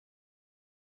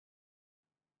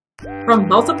From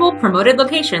multiple promoted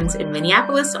locations in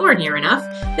Minneapolis or near enough,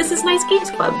 this is Nice Games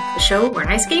Club, the show where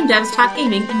nice game devs talk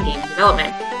gaming and game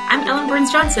development. I'm Ellen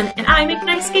Burns-Johnson, and I make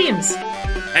nice games.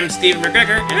 I'm Steven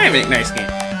McGregor, and I make nice games.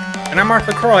 And I'm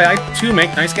Arthur Croy, I too make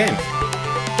nice games.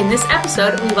 In this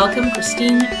episode, we welcome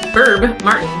Christine Burb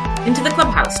Martin into the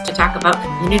clubhouse to talk about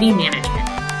community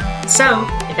management. So,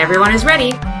 if everyone is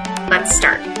ready, let's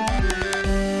start.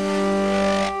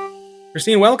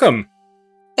 Christine, welcome.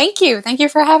 Thank you. Thank you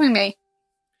for having me.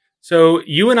 So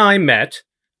you and I met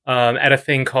at a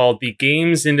thing called the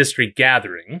Games Industry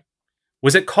Gathering.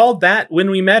 Was it called that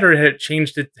when we met, or had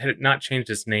it not changed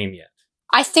its name yet?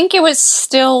 I think it was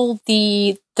still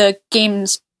the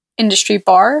Games Industry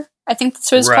Bar. I think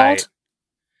that's what it's called.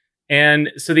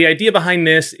 And so the idea behind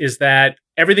this is that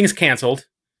everything's canceled.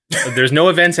 There's no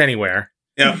events anywhere.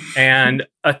 Yeah. And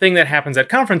a thing that happens at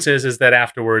conferences is that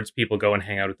afterwards people go and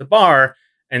hang out at the bar.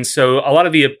 And so a lot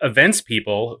of the events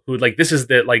people who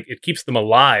it keeps them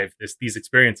alive, these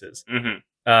experiences.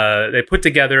 Mm-hmm. They put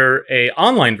together a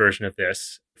online version of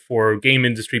this for game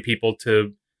industry people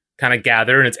to kind of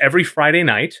gather, and it's every Friday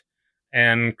night.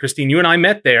 And Christine, you and I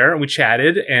met there, and we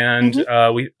chatted, and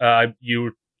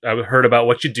you heard about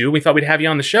what you do. We thought we'd have you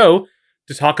on the show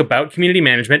to talk about community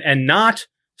management and not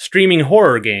streaming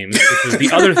horror games, which was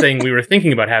the other thing we were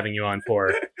thinking about having you on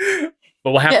for.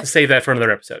 But we'll have to save that for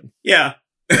another episode. Yeah.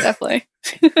 Definitely.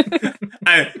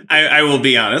 I will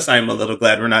be honest. I'm a little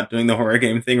glad we're not doing the horror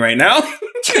game thing right now.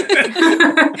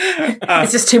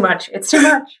 It's just too much. It's too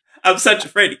much. I'm such a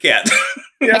fraidy cat.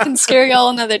 I can scare y'all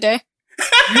another day.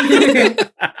 I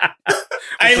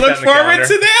look forward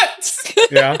to that.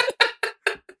 Yeah.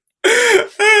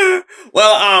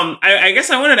 Well, I guess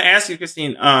I wanted to ask you,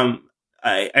 Christine. I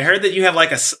heard that you have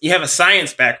you have a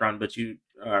science background, but you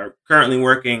are currently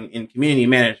working in community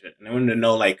management, and I wanted to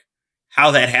know how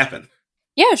that happened.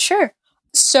 Yeah, sure.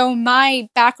 So my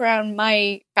background,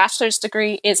 my bachelor's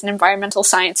degree is in environmental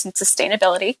science and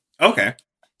sustainability. Okay.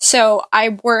 So I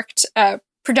worked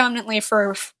predominantly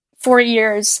for 4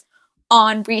 years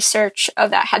on research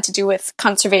that had to do with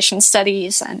conservation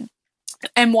studies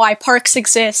and why parks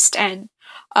exist and,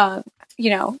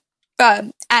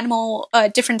 animal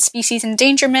different species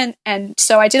endangerment. And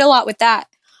so I did a lot with that.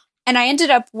 And I ended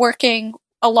up working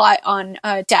a lot on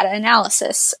data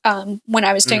analysis when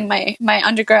I was doing my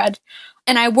undergrad.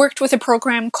 And I worked with a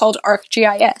program called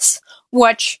ArcGIS,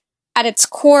 which at its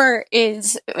core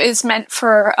is meant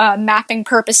for mapping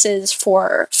purposes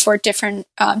for different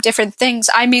things.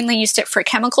 I mainly used it for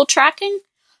chemical tracking.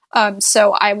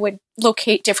 So I would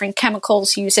locate different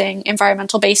chemicals using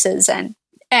environmental bases and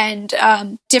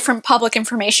different public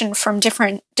information from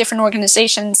different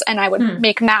organizations, and I would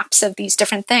make maps of these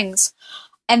different things.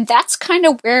 And that's kind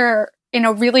of where, in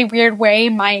a really weird way,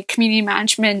 my community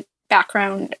management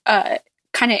background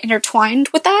kind of intertwined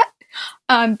with that,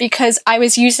 because I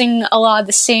was using a lot of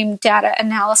the same data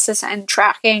analysis and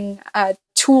tracking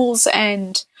tools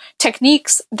and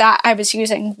techniques that I was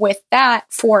using with that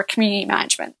for community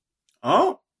management.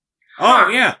 Oh,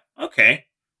 yeah. Okay.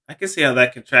 I can see how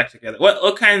that can track together.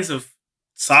 What kinds of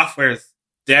software,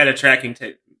 data tracking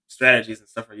strategies and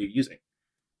stuff are you using?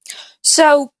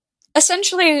 So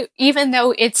essentially, even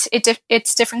though it's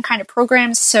different kind of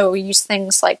programs, so we use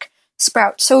things like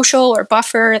Sprout Social or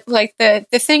Buffer, like the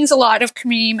things a lot of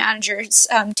community managers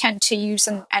tend to use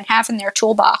and have in their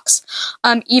toolbox.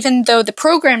 Even though the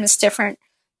program is different,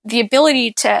 the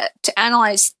ability to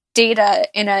analyze data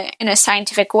in a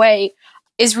scientific way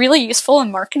is really useful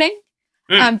in marketing.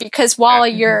 Because while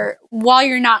you're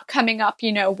not coming up,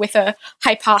 with a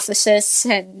hypothesis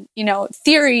and,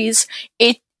 theories,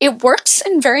 it works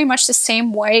in very much the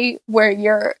same way where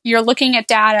you're looking at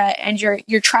data and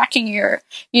you're tracking your,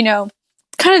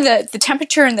 kind of the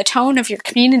temperature and the tone of your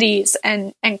communities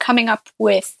and coming up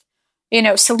with,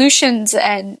 solutions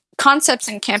and concepts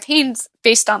and campaigns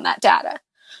based on that data.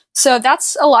 So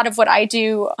that's a lot of what I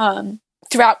do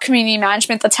throughout community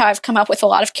management. That's how I've come up with a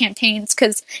lot of campaigns,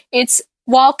 because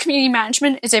while community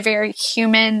management is a very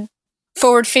human,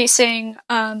 forward-facing,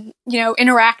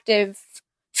 interactive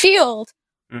field,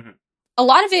 a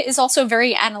lot of it is also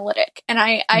very analytic, and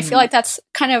I feel like that's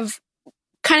kind of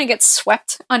gets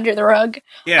swept under the rug,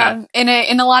 in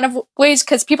a lot of ways,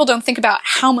 because people don't think about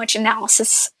how much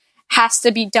analysis has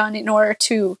to be done in order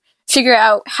to figure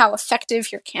out how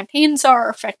effective your campaigns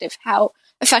are, how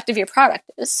effective your product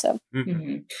is. So,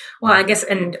 well, I guess,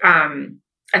 and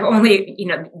I've only,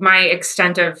 my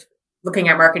extent of looking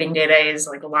at marketing data is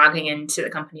like logging into the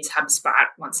company's HubSpot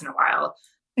once in a while.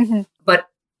 But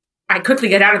I quickly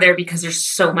get out of there because there's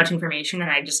so much information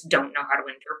and I just don't know how to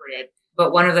interpret it.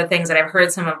 But one of the things that I've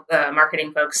heard some of the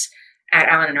marketing folks at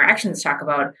Allen Interactions talk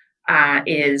about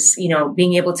is,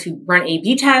 being able to run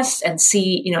A/B tests and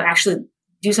see, actually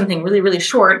do something really, really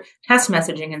short, test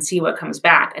messaging and see what comes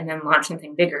back, and then launch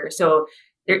something bigger. So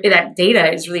that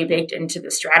data is really baked into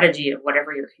the strategy of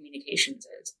whatever your communications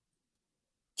is.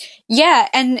 Yeah,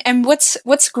 and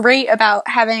what's great about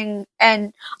having,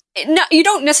 and you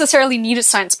don't necessarily need a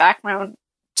science background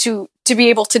to be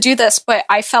able to do this, but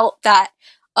I felt that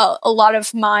a lot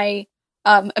of my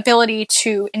ability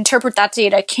to interpret that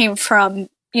data came from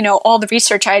all the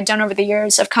research I had done over the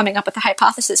years of coming up with a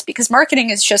hypothesis, because marketing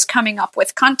is just coming up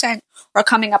with content or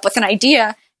coming up with an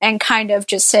idea and kind of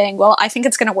just saying, well, I think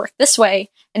it's going to work this way,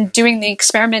 and doing the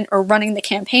experiment or running the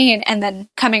campaign and then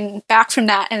coming back from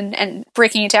that and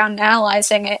breaking it down and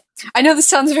analyzing it. I know this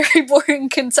sounds very boring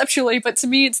conceptually, but to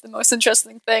me, it's the most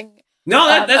interesting thing.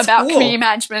 No, that's about cool. Community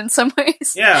management in some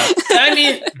ways. Yeah. I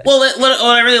mean, well, what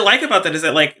I really like about that is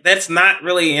that, like, that's not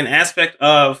really an aspect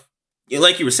of,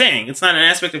 like you were saying, it's not an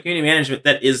aspect of community management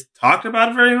that is talked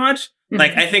about very much. Mm-hmm.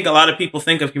 Like, I think a lot of people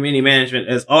think of community management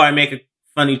as, oh, I make a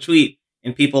funny tweet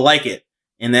and people like it,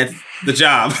 and that's the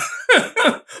job.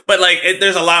 But like,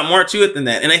 there's a lot more to it than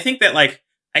that. And I think that, like,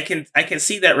 I can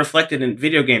see that reflected in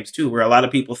video games too, where a lot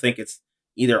of people think it's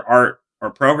either art or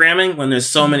programming when there's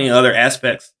so many other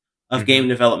aspects of game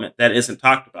development that isn't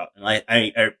talked about. And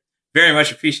I very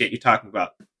much appreciate you talking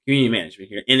about community management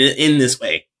here in this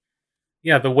way.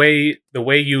 Yeah, the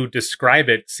way you describe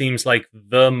it seems like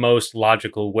the most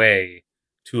logical way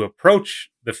to approach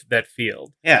that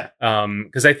field. Yeah.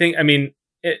 Because I think,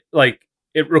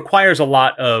 it requires a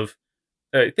lot of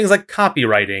things like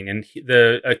copywriting and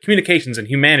the communications and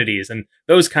humanities and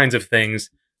those kinds of things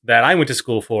that I went to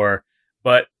school for.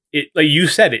 But it, like you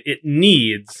said, it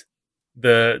needs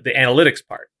the analytics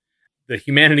part. The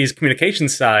humanities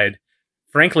communications side,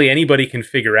 frankly, anybody can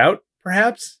figure out,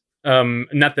 perhaps.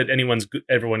 Not that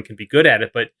everyone can be good at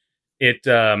it, but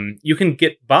you can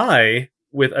get by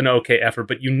with an okay effort,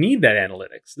 but you need that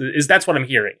analytics. That's what I'm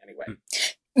hearing anyway.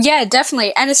 Yeah,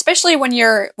 definitely. And especially when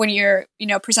you're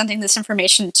presenting this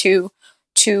information to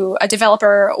a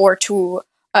developer or to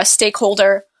a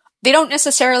stakeholder, they don't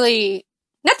necessarily,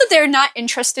 not that they're not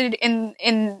interested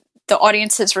in the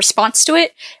audience's response to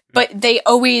it, but they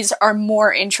always are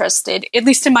more interested, at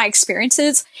least in my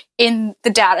experiences, in the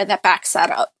data that backs that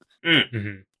up.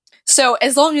 Mm-hmm. So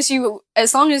as long as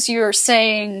you're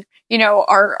saying,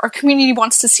 our community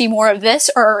wants to see more of this,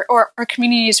 or our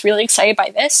community is really excited by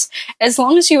this, as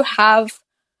long as you have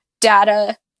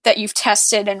data that you've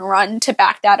tested and run to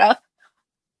back that up,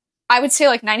 I would say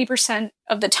like 90%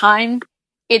 of the time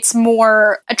it's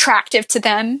more attractive to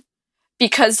them,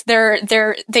 because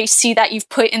they see that you've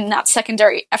put in that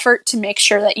secondary effort to make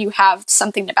sure that you have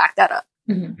something to back that up.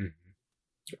 Mm-hmm.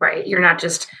 Right. You're not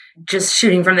just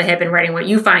shooting from the hip and writing what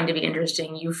you find to be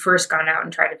interesting. You've first gone out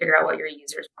and tried to figure out what your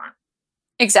users want.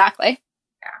 Exactly.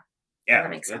 Yeah. That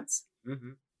makes sense.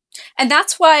 Mm-hmm. And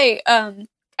that's why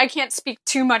I can't speak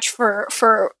too much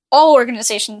for all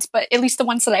organizations, but at least the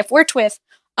ones that I've worked with,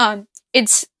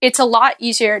 it's a lot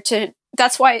easier to.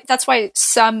 That's why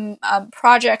some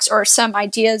projects or some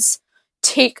ideas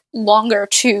take longer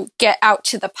to get out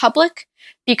to the public,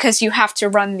 because you have to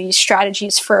run these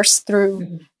strategies first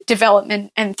through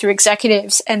development and through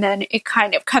executives, and then it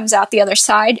kind of comes out the other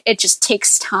side. It just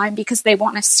takes time because they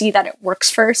want to see that it works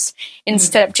first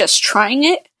instead of just trying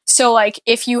it. So like,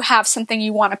 if you have something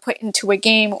you want to put into a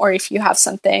game, or if you have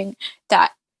something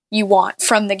that you want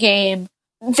from the game,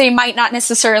 they might not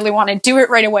necessarily want to do it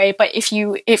right away, but if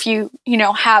you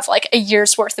have like a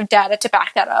year's worth of data to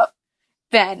back that up,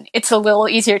 then it's a little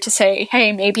easier to say,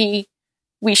 hey, maybe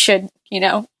we should,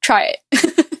 try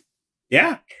it.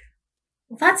 Yeah.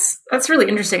 Well, that's really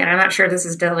interesting. And I'm not sure if this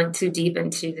is delving too deep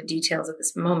into the details at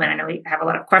this moment. I know we have a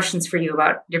lot of questions for you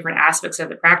about different aspects of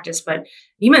the practice, but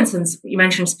you mentioned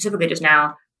specifically just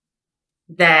now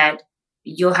that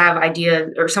you'll have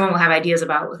ideas, or someone will have ideas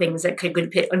about things that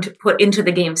could put into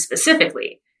the game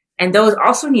specifically. And those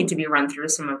also need to be run through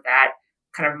some of that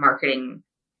kind of marketing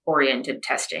oriented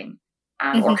testing,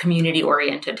 or community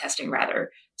oriented testing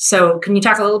rather. So can you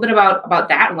talk a little bit about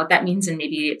that and what that means, and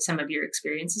maybe some of your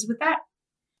experiences with that?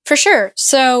 For sure.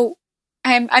 So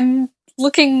I'm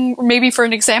looking maybe for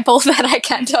an example that I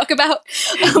can talk about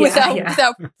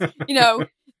without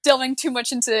delving too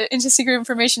much into secret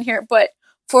information here. But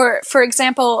for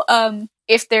example,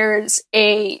 if there's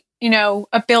a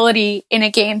ability in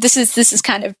a game, this is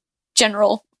kind of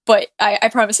general, but I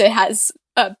promise it has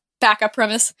a backup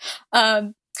premise.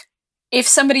 If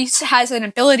somebody has an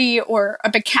ability or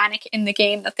a mechanic in the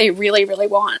game that they really, really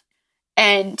want,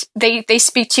 and they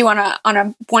speak to you on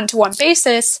a one-to-one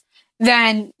basis,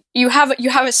 then you have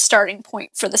a starting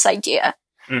point for this idea.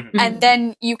 Mm-hmm. And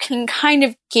then you can kind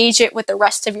of gauge it with the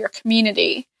rest of your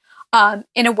community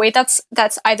in a way that's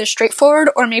either straightforward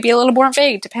or maybe a little more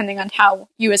vague, depending on how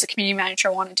you as a community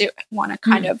manager want to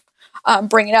kind of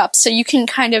bring it up. So you can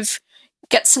kind of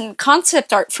get some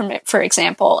concept art from it, for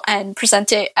example, and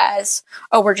present it as,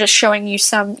 oh, we're just showing you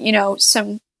some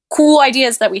cool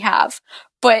ideas that we have.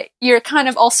 But you're kind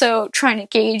of also trying to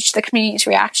gauge the community's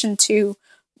reaction to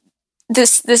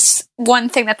this one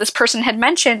thing that this person had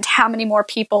mentioned. How many more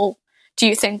people do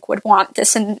you think would want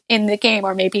this in the game,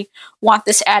 or maybe want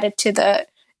this added to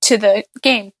the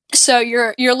game? So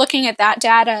you're looking at that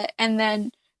data, and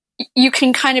then you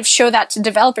can kind of show that to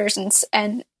developers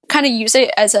and kind of use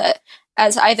it as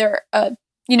either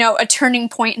a turning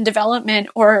point in development,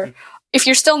 or if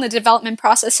you're still in the development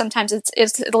process, sometimes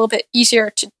it's a little bit easier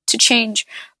to change,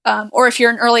 or if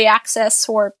you're in early access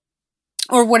or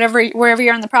wherever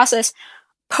you're in the process.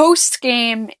 Post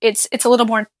game, it's a little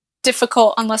more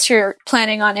difficult unless you're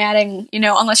planning on adding,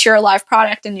 unless you're a live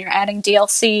product and you're adding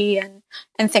DLC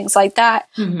and things like that.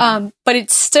 Mm-hmm. But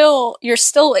you're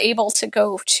still able to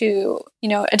go to,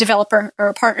 a developer or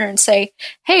a partner and say,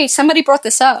 hey, somebody brought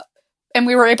this up and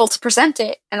we were able to present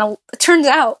it. And it turns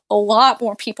out a lot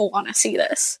more people want to see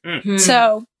this. Mm-hmm.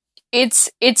 So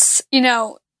it's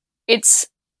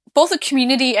both a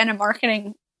community and a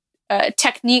marketing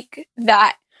technique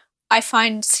that I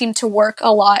find seem to work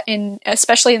a lot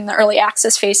especially in the early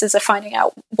access phases of finding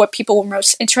out what people were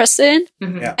most interested in.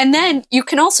 Mm-hmm. Yeah. And then you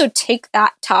can also take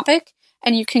that topic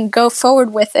and you can go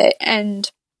forward with it and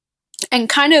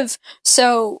kind of,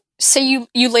 so say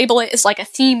you label it as like a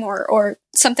theme or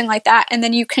something like that. And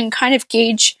then you can kind of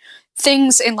gauge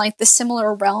things in like the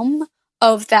similar realm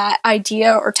of that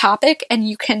idea or topic. And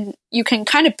you can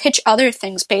kind of pitch other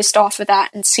things based off of that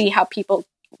and see how people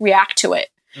react to it.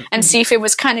 And see if it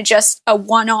was kind of just a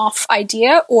one-off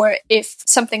idea or if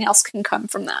something else can come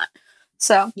from that.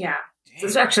 So yeah, so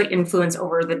this actually influence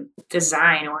over the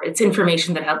design, or it's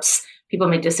information that helps people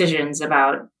make decisions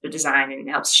about the design and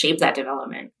helps shape that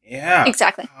development. Yeah,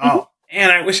 exactly. Oh, man,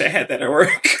 I wish I had that at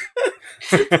work.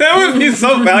 That would be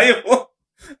so valuable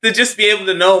to just be able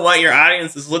to know what your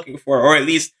audience is looking for, or at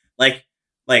least like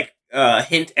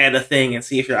hint at a thing and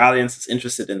see if your audience is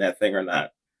interested in that thing or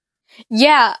not.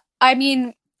 Yeah, I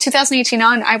mean, 2018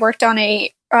 on, I worked on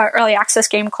a early access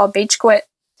game called Bage Quit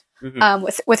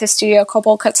with a studio called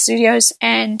Bold Cut Studios.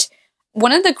 And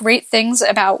one of the great things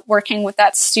about working with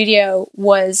that studio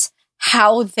was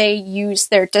how they use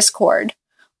their Discord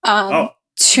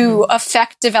to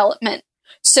affect development.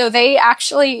 So they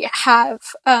actually have,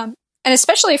 and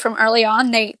especially from early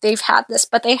on, they've had this,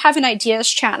 but they have an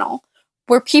ideas channel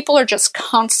where people are just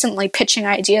constantly pitching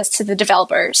ideas to the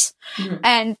developers. Mm-hmm.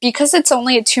 And because it's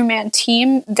only a 2-man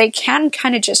team, they can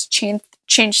kind of just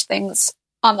change things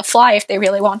on the fly if they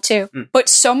really want to. Mm. But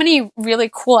so many really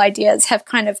cool ideas have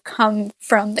kind of come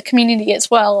from the community as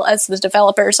well as the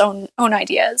developers' own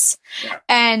ideas. Yeah.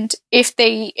 And if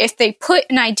they put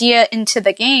an idea into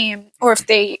the game, or if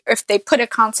they put a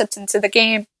concept into the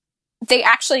game, they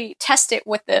actually test it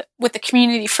with the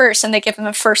community first, and they give them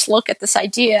a first look at this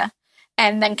idea,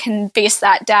 and then can base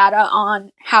that data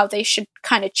on how they should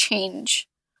kind of change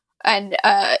and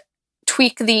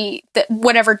tweak the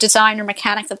whatever design or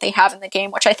mechanic that they have in the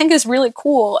game, which I think is really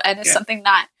cool and is something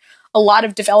that a lot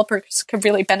of developers could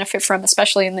really benefit from,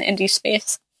 especially in the indie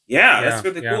space. Yeah, that's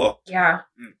really cool. Yeah.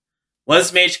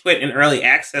 Was Mage Quit an early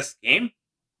access game?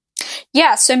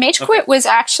 Yeah, so Mage Quit was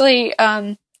actually,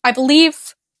 I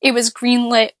believe it was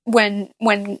greenlit when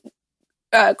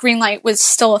Greenlight was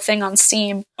still a thing on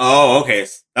Steam. Oh, okay.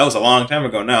 That was a long time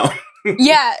ago now.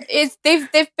 Yeah,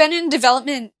 they've been in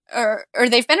development or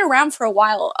they've been around for a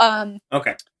while.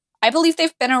 Okay. I believe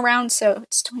they've been around, so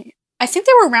it's I think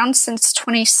they were around since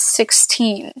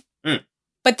 2016. Mm.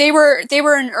 But they were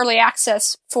in early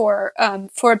access for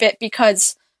a bit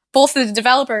because both of the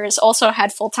developers also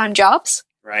had full-time jobs.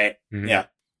 Right. Mm-hmm. Yeah.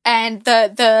 And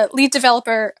the lead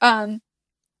developer,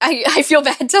 I feel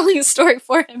bad telling a story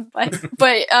for him,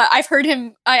 but I've heard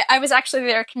him. I was actually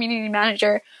their community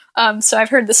manager, so I've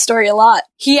heard this story a lot.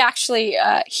 He actually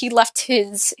he left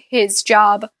his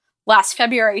job last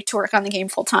February to work on the game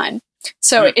full time.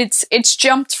 So it's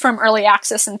jumped from early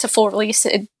access into full release.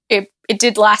 It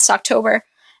did last October,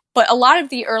 but a lot of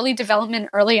the early development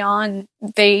early on,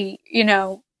 they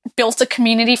built a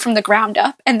community from the ground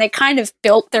up, and they kind of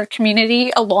built their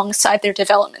community alongside their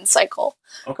development cycle.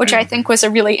 Okay. Which I think was a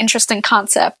really interesting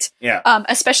concept. Yeah.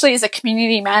 Especially as a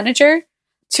community manager,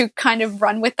 to kind of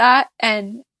run with that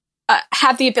and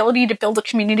have the ability to build a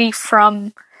community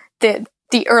from the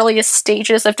earliest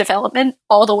stages of development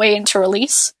all the way into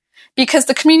release. Because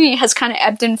the community has kind of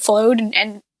ebbed and flowed,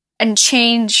 and and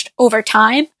changed over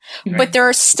time, Right. but there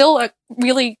are still a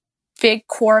really big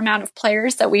core amount of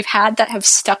players that we've had that have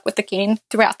stuck with the game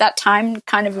throughout that time,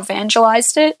 kind of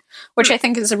evangelized it, which I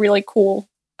think is a really cool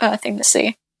thing to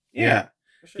see. Yeah.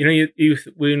 You know, you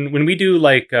when we do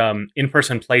like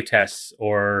in-person play tests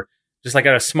or just like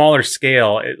at a smaller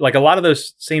scale, like a lot of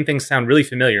those same things sound really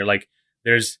familiar. Like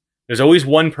there's always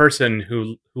one person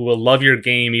who will love your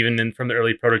game even from the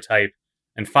early prototype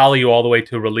and follow you all the way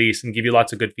to release and give you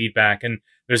lots of good feedback. And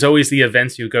there's always the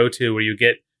events you go to where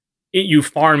you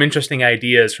farm interesting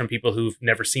ideas from people who've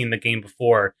never seen the game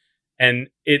before. And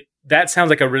that sounds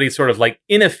like a really sort of like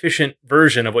inefficient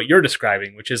version of what you're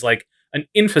describing, which is like an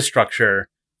infrastructure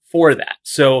for that.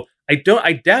 So I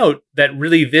doubt that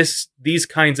really these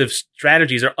kinds of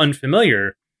strategies are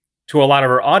unfamiliar to a lot of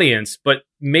our audience, but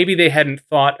maybe they hadn't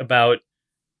thought about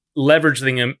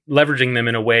leveraging them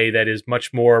in a way that is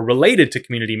much more related to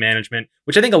community management,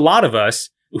 which I think a lot of us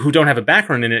who don't have a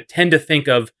background in it tend to think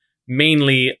of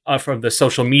mainly from the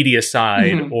social media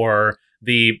side or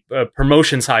the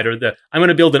promotion side, or I'm going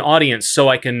to build an audience so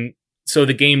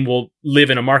the game will live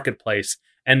in a marketplace.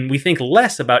 And we think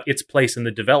less about its place in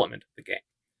the development of the game.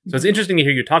 So it's interesting to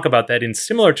hear you talk about that in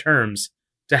similar terms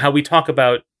to how we talk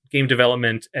about game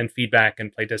development and feedback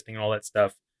and playtesting and all that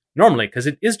stuff normally, because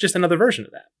it is just another version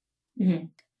of that. Mm-hmm.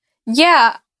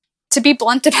 Yeah, to be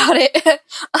blunt about it,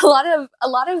 a lot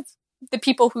of the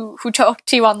people who talk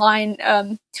to you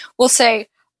online will say,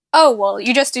 "Oh, well,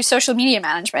 you just do social media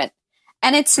management,"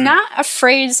 and it's not a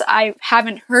phrase I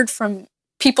haven't heard from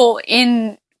people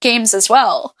in games as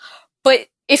well. But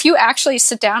if you actually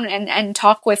sit down and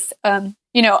talk with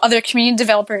other community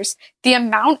developers, the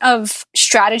amount of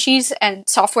strategies and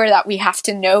software that we have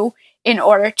to know in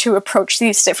order to approach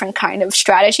these different kind of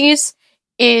strategies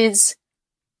is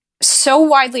so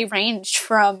widely ranged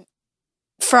from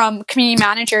community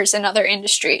managers in other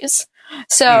industries.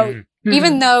 So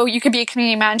even though you could be a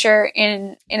community manager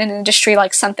in an industry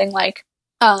like something like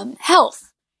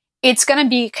health, it's going to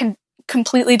be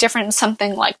completely different in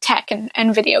something like tech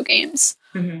and video games.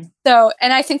 Mm-hmm. So,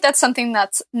 and I think that's something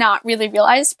that's not really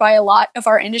realized by a lot of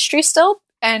our industry still.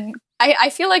 And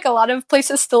I feel like a lot of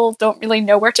places still don't really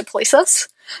know where to place us.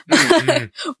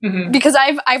 Because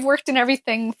I've worked in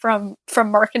everything from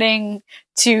marketing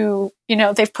to,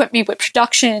 they've put me with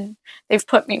production, they've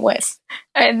put me with,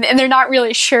 and they're not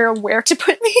really sure where to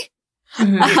put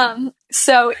me.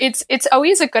 So it's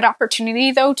always a good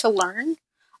opportunity though to learn,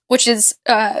 which is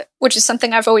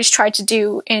something I've always tried to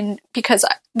do because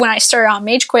when I started on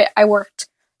Mage Quit, I worked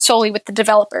solely with the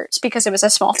developers because it was a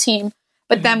small team.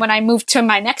 But then when I moved to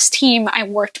my next team, I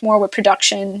worked more with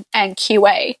production and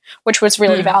QA, which was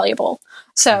really valuable.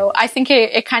 So I think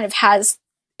it kind of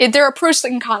there are pros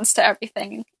and cons to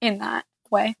everything in that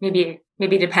way. Maybe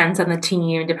depends on the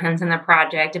team, depends on the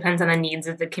project, depends on the needs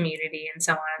of the community, and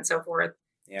so on and so forth.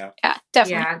 Yeah,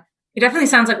 definitely. Yeah. It definitely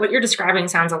sounds like what you're describing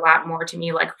sounds a lot more to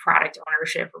me like product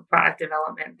ownership or product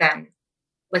development than,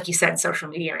 like you said, social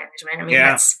media management. I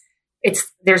mean,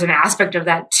 there's an aspect of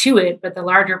that to it, but the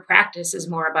larger practice is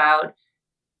more about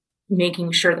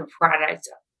making sure the product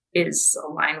is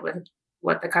aligned with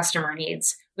what the customer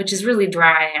needs, which is really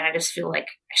dry. And I just feel like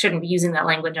I shouldn't be using that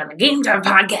language on the Game Dev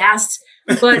podcast,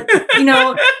 but you're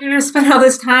going to spend all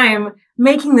this time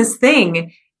making this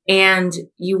thing and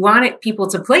you want people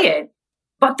to play it.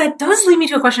 But that does lead me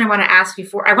to a question I want to ask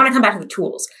before. I want to come back to the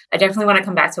tools. I definitely want to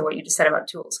come back to what you just said about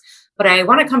tools. But I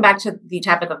want to come back to the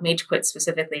topic of Mage Quit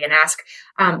specifically and ask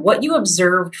what you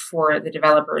observed for the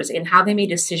developers and how they made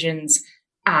decisions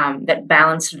that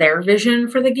balanced their vision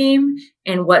for the game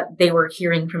and what they were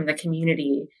hearing from the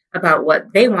community about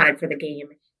what they wanted for the game.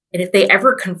 And if they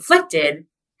ever conflicted,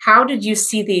 how did you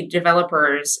see the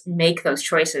developers make those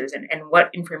choices and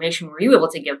what information were you able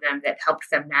to give them that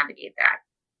helped them navigate that?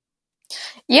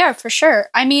 Yeah, for sure.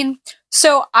 I mean,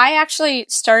 so I actually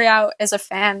started out as a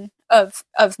fan of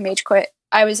Mage Quit.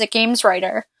 I was a games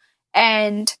writer,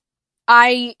 and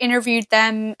I interviewed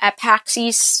them at PAX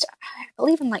East, I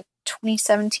believe in like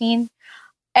 2017,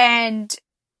 and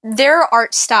their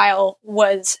art style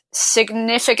was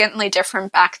significantly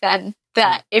different back then.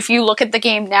 That if you look at the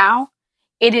game now,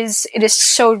 it is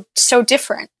so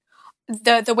different.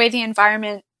 The way the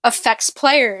environment affects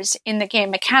players in the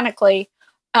game mechanically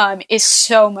is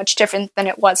so much different than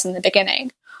it was in the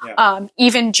beginning. Yeah.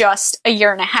 Even just a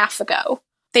year and a half ago,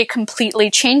 they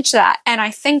completely changed that. And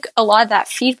I think a lot of that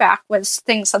feedback was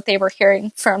things that they were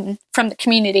hearing from the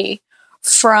community,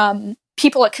 from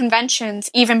people at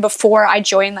conventions, even before I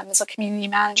joined them as a community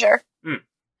manager.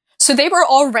 So they were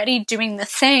already doing the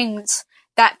things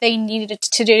that they needed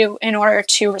to do in order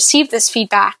to receive this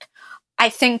feedback. I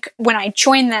think when I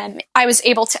joined them, I was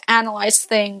able to analyze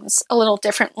things a little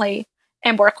differently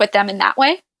and work with them in that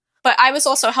way. But I was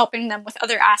also helping them with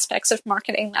other aspects of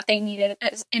marketing that they needed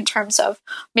in terms of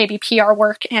maybe PR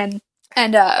work and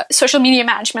social media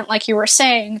management, like you were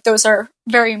saying. Those are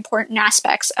very important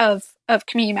aspects of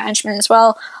community management as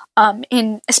well,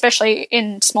 especially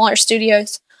in smaller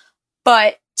studios.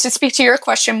 But to speak to your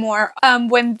question more,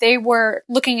 when they were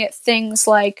looking at things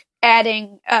like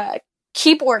adding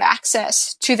keyboard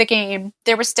access to the game,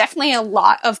 there was definitely a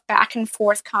lot of back and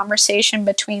forth conversation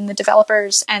between the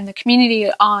developers and the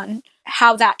community on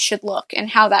how that should look and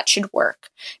how that should work.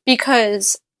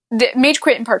 Because the Mage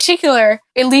Quit in particular,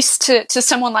 at least to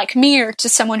someone like me or to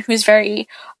someone who's very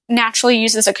naturally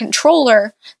uses a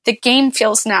controller, the game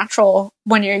feels natural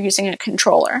when you're using a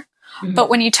controller. Mm-hmm. But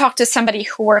when you talk to somebody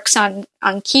who works on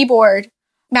keyboard,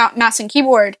 mouse and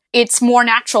keyboard, it's more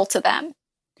natural to them.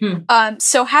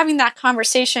 So having that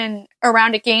conversation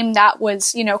around a game that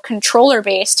was, controller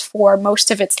based for most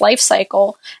of its life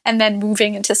cycle and then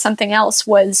moving into something else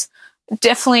was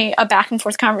definitely a back and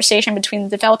forth conversation between the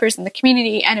developers and the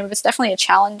community. And it was definitely a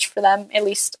challenge for them, at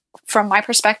least from my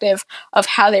perspective, of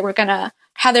how they were going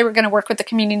to work with the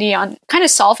community on kind of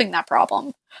solving that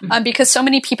problem. Because so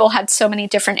many people had so many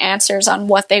different answers on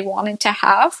what they wanted to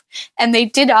have. And they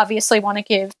did obviously want to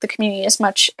give the community as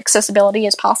much accessibility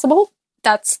as possible.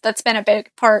 That's been a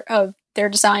big part of their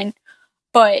design,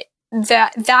 but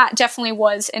that definitely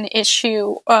was an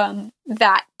issue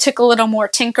that took a little more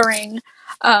tinkering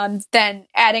than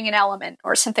adding an element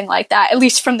or something like that. At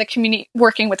least from the community,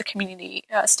 working with the community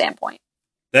standpoint.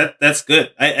 That's good.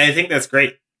 I think that's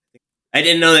great. I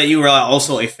didn't know that you were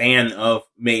also a fan of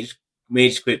Mage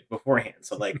Quit beforehand,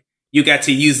 so like you got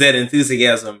to use that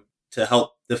enthusiasm to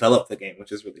help develop the game,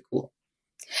 which is really cool.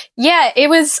 Yeah, it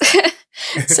was.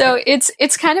 So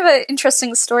it's kind of an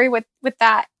interesting story with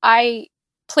that. I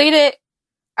played it,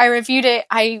 I reviewed it.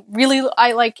 I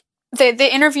like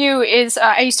the interview is.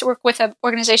 I used to work with an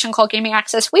organization called Gaming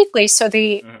Access Weekly, so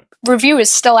the review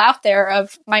is still out there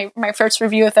of my first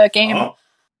review of the game. Oh,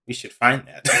 we should find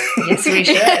that. Yes, we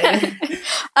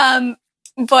should.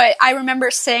 But I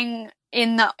remember saying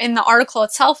in the article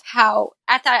itself how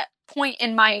at that point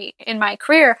in my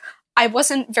career, I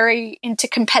wasn't very into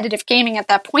competitive gaming at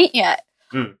that point yet.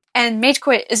 And Mage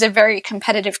Quit is a very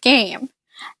competitive game.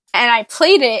 And I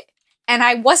played it, and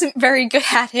I wasn't very good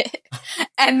at it.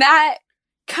 And that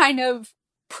kind of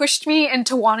pushed me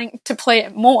into wanting to play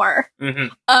it more.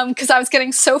 Because I was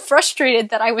getting so frustrated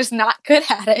that I was not good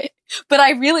at it. But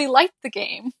I really liked the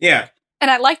game. Yeah. And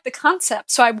I liked the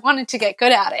concept, so I wanted to get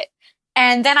good at it.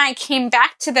 And then I came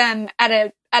back to them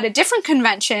at a different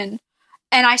convention,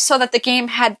 and I saw that the game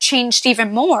had changed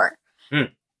even more.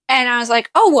 And I was like,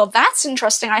 oh, well, that's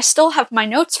interesting. I still have my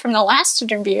notes from the last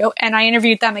interview, and I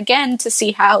interviewed them again to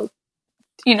see how,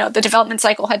 the development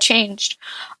cycle had changed.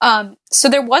 So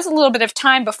there was a little bit of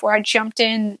time before I jumped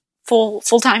in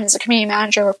full-time as a community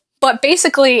manager. But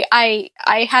basically, I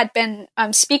had been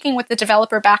speaking with the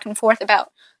developer back and forth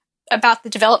about the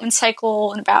development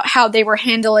cycle and about how they were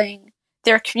handling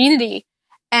their community.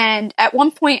 And at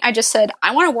one point I just said,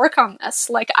 I want to work on this.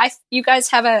 Like you guys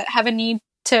have a need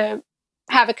to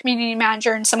have a community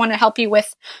manager and someone to help you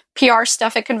with PR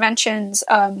stuff at conventions.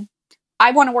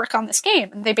 I want to work on this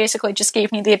game. And they basically just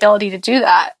gave me the ability to do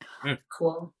that.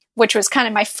 Cool. Which was kind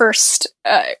of my first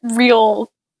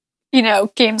real,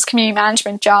 games community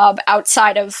management job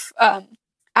outside of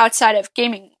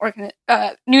gaming or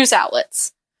news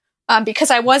outlets.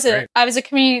 Because I was a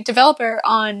community developer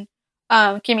on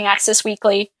Gaming Access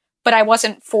Weekly, but I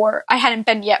hadn't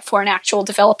been yet for an actual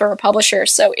developer or publisher,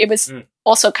 so it was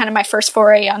also kind of my first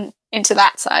foray into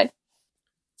that side.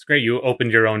 It's great. You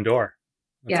opened your own door.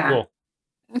 That's cool.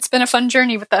 It's been a fun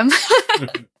journey with them.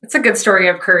 It's a good story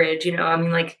of courage, I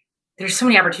mean, like, there's so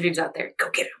many opportunities out there. Go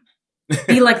get them.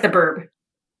 Be like the Burb.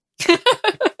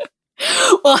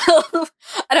 Well,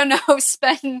 I don't know,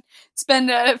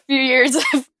 spend a few years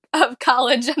of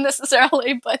college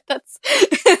unnecessarily, but that's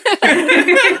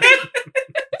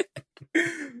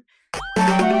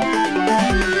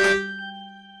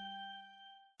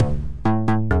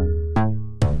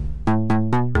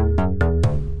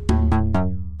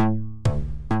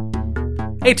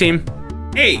Hey team.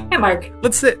 Hey Mark.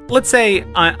 Let's say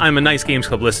I'm a Nice Games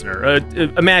Club listener.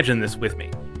 Imagine this with me.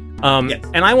 Yes.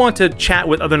 And I want to chat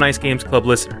with other Nice Games Club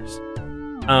listeners.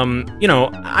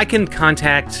 I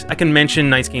can mention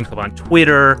Nice Games Club on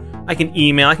Twitter, I can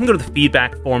email, I can go to the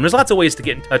feedback form. There's lots of ways to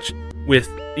get in touch with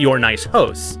your nice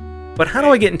hosts. But how do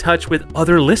I get in touch with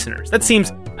other listeners? That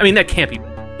can't be,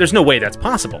 there's no way that's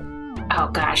possible. Oh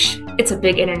gosh, it's a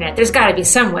big internet. There's gotta be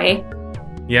some way.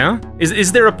 Yeah?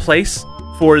 Is there a place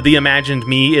for the imagined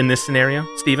me in this scenario,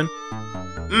 Stephen?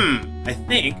 I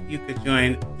think you could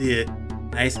join the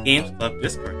Nice Games Club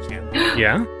Discord channel.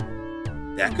 Yeah?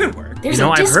 That could work. There's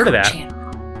I've heard of that. Channel.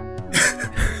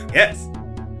 Yes.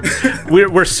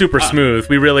 We're super smooth.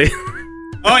 We really...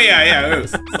 Oh, yeah. It was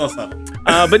so subtle.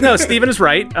 But no, Stephen is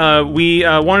right. We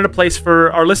wanted a place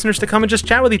for our listeners to come and just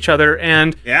chat with each other,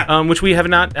 and which we have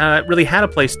not really had a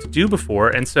place to do before.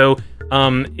 And so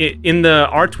in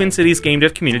our Twin Cities Game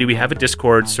Dev community, we have a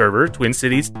Discord server, Twin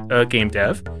Cities Game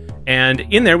Dev. And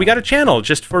in there, we got a channel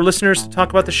just for listeners to talk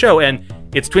about the show. And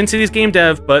it's Twin Cities Game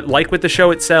Dev, but like with the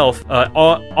show itself,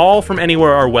 all from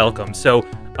anywhere are welcome. So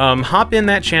hop in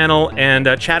that channel and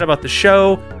chat about the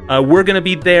show. We're going to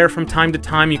be there from time to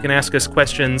time. You can ask us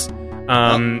questions.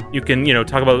 You can,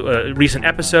 talk about recent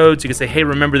episodes. You can say, hey,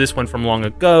 remember this one from long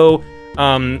ago?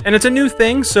 And it's a new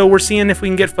thing, so we're seeing if we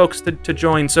can get folks to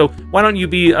join. So why don't you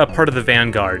be a part of the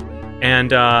vanguard? And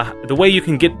the way you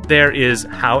can get there is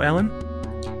how, Ellen?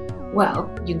 Well,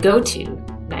 you go to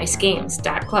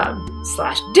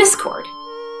nicegames.club/Discord.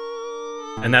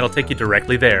 And that'll take you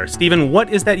directly there. Stephen, what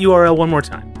is that URL one more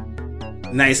time?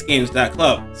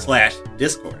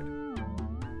 nicegames.club/Discord.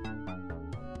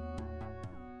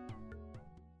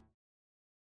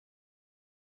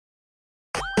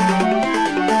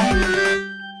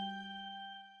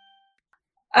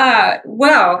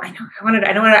 Well, I want to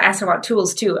ask about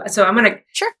tools too. So I'm gonna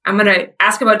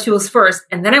ask about tools first,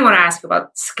 and then I want to ask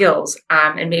about skills,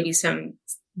 and maybe some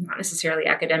not necessarily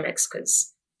academics,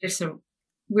 because there's some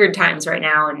weird times right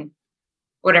now, and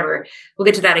whatever. We'll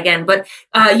get to that again. But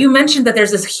you mentioned that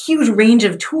there's this huge range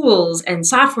of tools and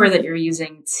software that you're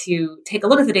using to take a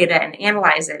look at the data and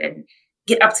analyze it and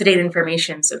get up-to-date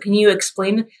information. So can you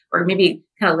explain, or maybe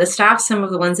kind of list off some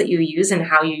of the ones that you use and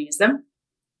how you use them?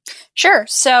 Sure.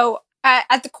 So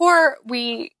at the core,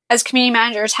 we as community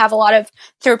managers have a lot of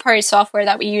third-party software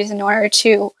that we use in order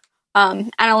to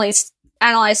analyze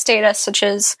data, such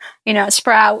as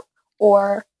Sprout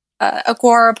or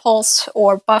Agora Pulse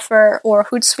or Buffer or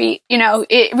Hootsuite.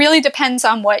 It really depends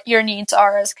on what your needs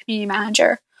are as a community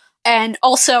manager, and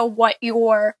also what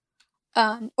your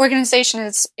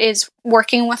organization is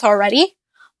working with already.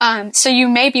 So you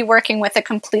may be working with a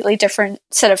completely different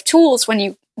set of tools when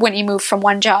you move from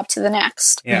one job to the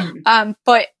next. Yeah.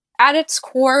 But at its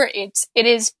core, it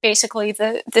is basically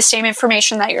the same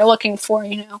information that you're looking for.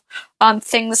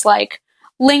 Things like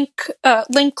link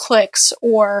clicks,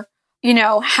 or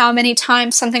how many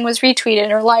times something was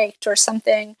retweeted or liked or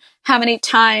something, how many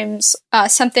times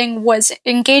something was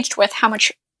engaged with, how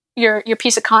much your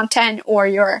piece of content or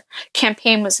your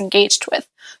campaign was engaged with.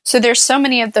 So there's so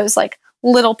many of those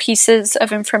little pieces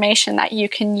of information that you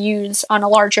can use on a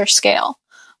larger scale.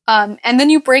 And then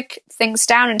you break things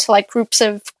down into groups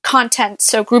of content.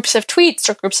 So groups of tweets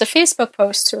or groups of Facebook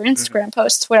posts or Instagram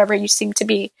posts, whatever you seem to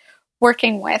be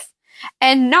working with.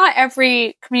 And not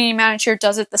every community manager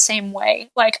does it the same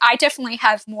way. I definitely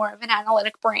have more of an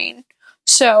analytic brain.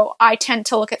 So I tend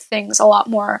to look at things a lot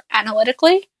more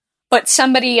analytically. But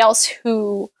somebody else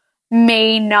who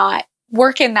may not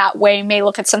work in that way may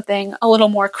look at something a little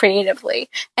more creatively.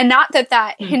 And not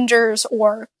that hinders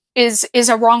or is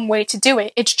a wrong way to do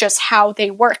it. It's just how they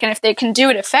work. And if they can do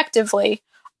it effectively,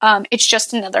 it's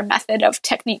just another method of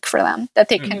technique for them that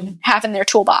they can have in their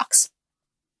toolbox.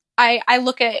 I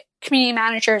look at community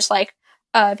managers like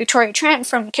Victoria Tran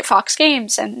from KitFox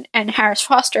Games and Harris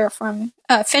Foster from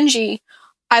Finji.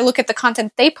 I look at the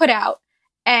content they put out,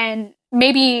 and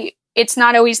maybe it's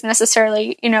not always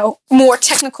necessarily, more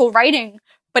technical writing,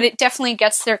 but it definitely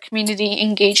gets their community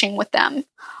engaging with them,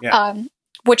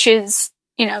 which is,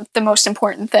 the most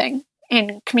important thing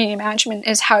in community management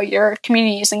is how your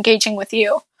community is engaging with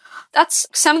you. That's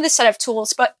some of the set of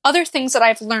tools, but other things that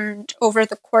I've learned over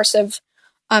the course of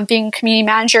being a community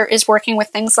manager is working with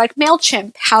things like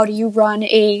MailChimp. How do you run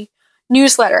a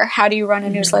newsletter? How do you run a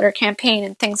newsletter campaign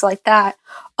and things like that?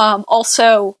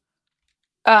 Also,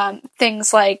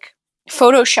 things like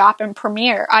Photoshop and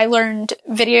Premiere. I learned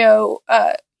video,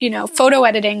 photo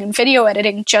editing and video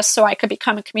editing just so I could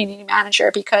become a community manager,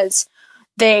 because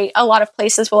a lot of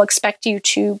places will expect you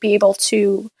to be able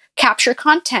to capture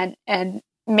content and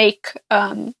make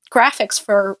graphics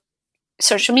for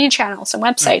social media channels and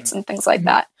websites and things like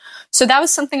that. So that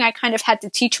was something I kind of had to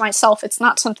teach myself. It's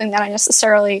not something that I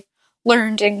necessarily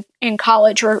learned in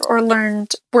college or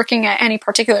learned working at any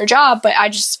particular job, but I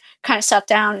just kind of sat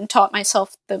down and taught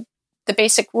myself the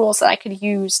basic rules that I could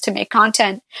use to make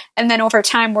content. And then over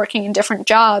time, working in different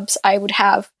jobs, I would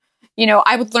have,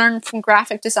 I would learn from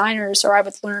graphic designers, or I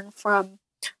would learn from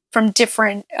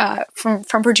different, from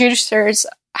producers,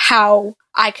 how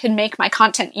I could make my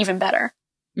content even better.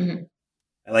 Mm-hmm.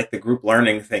 I like the group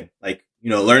learning thing, like,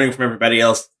 learning from everybody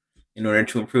else in order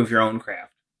to improve your own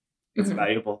craft. It's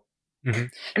valuable. Mm-hmm.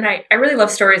 And I really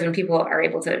love stories when people are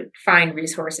able to find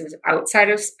resources outside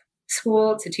of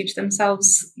school to teach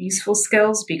themselves useful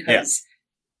skills, because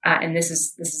and this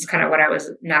is kind of what I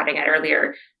was nodding at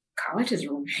earlier. College is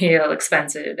real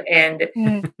expensive, and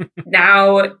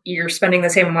now you're spending the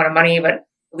same amount of money, but at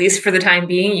least for the time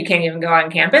being, you can't even go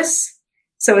on campus.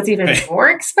 So it's even more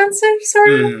expensive,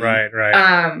 sort of. Right.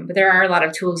 But there are a lot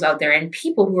of tools out there and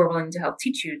people who are willing to help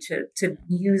teach you to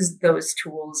use those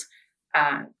tools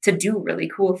to do really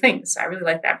cool things. So I really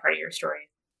like that part of your story.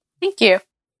 Thank you.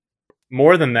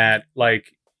 More than that,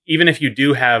 like, even if you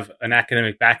do have an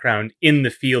academic background in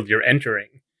the field you're entering,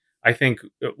 I think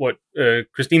what,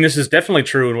 Christine, this is definitely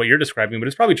true in what you're describing, but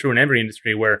it's probably true in every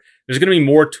industry where there's going to be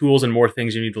more tools and more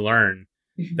things you need to learn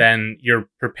than you're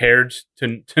prepared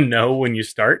to know when you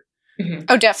start.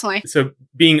 Oh, definitely. So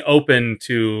being open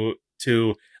to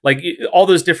like all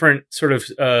those different sort of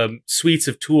suites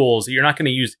of tools, you're not going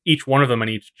to use each one of them on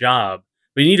each job,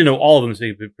 but you need to know all of them so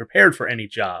you can be prepared for any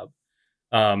job,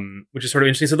 which is sort of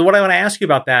interesting. So what I want to ask you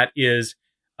about that is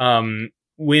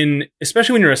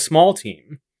especially when you're a small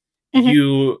team,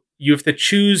 you have to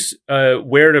choose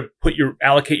where to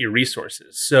allocate your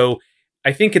resources. So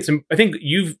I think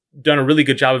you've done a really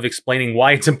good job of explaining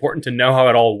why it's important to know how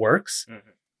it all works.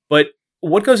 But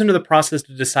what goes into the process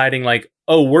of deciding, like,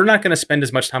 oh, we're not going to spend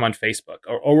as much time on Facebook,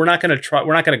 or we're not going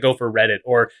to go for Reddit,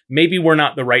 or maybe we're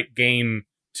not the right game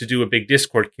to do a big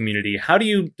Discord community. How do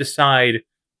you decide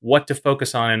what to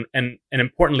focus on and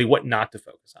importantly, what not to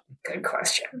focus on? Good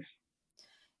question.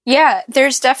 Yeah,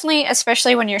 there's definitely,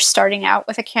 especially when you're starting out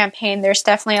with a campaign, there's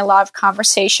definitely a lot of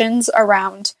conversations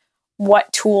around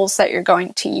what tools that you're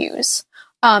going to use.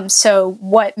 So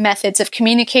what methods of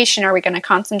communication are we going to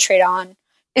concentrate on?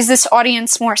 Is this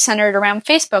audience more centered around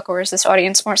Facebook, or is this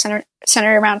audience more centered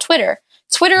around Twitter?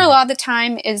 Twitter, a lot of the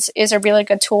time, is a really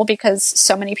good tool because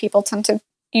so many people tend to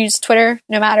use Twitter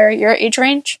no matter your age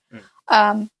range.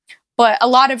 But a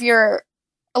lot of your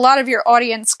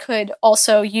audience could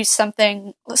also use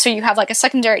something, so you have like a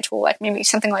secondary tool, like maybe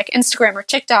something like Instagram or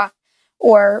TikTok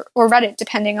or Reddit,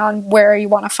 depending on where you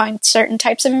want to find certain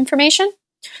types of information.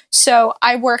 So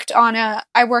I worked on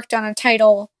a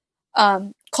title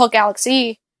called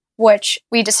Galaxy, which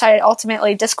we decided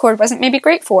ultimately Discord wasn't maybe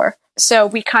great for. So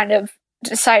we kind of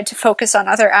decided to focus on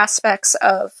other aspects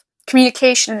of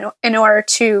communication in order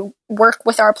to work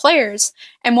with our players.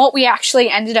 And what we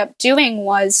actually ended up doing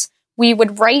was we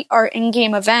would write our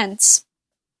in-game events,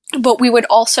 but we would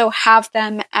also have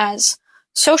them as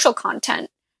social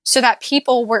content so that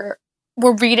people were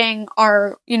reading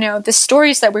our, the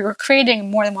stories that we were creating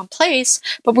in more than one place,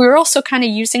 but we were also kind of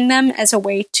using them as a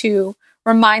way to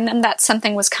remind them that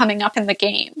something was coming up in the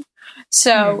game.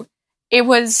 So it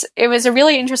was a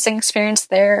really interesting experience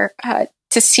there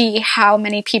to see how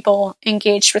many people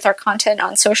engaged with our content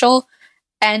on social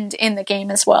and in the game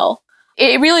as well.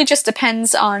 It really just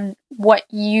depends on what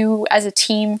you as a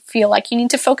team feel like you need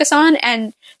to focus on.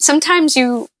 And sometimes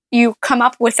you come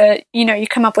up with a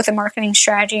marketing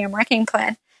strategy or marketing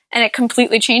plan, and it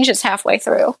completely changes halfway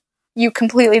through. You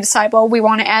completely decide, well, we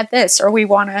want to add this, or we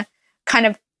want to kind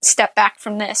of step back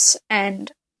from this.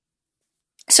 And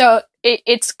so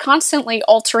it's constantly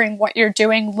altering what you're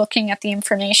doing, looking at the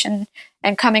information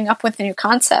and coming up with new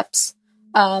concepts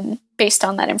based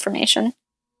on that information.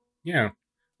 Yeah.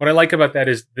 What I like about that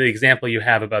is the example you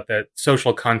have about the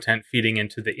social content feeding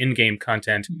into the in-game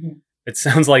content. It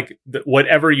sounds like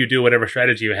whatever you do, whatever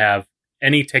strategy you have,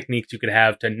 any techniques you could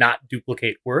have to not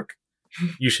duplicate work,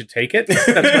 you should take it. That's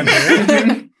what I'm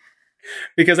hearing.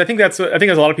 Because I think that's a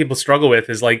lot of people struggle with,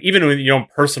 is like, even with your own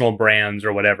personal brands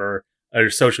or whatever, or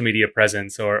social media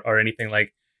presence or anything,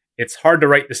 like, it's hard to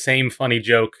write the same funny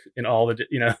joke in all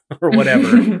the, or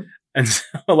whatever. And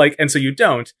so you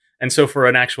don't. And so for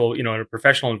an actual, in a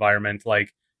professional environment,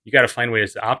 like, you got to find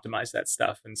ways to optimize that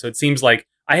stuff. And so it seems like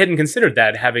I hadn't considered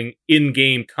that, having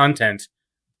in-game content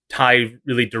tie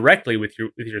really directly with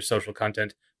your social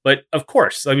content. But of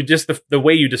course, I mean, just the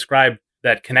way you describe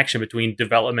that connection between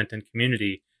development and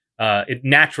community, it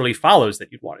naturally follows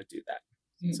that you'd want to do that.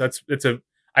 So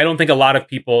I don't think a lot of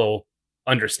people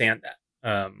understand that.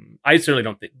 I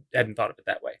certainly hadn't thought of it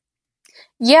that way.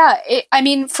 Yeah,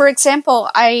 for example,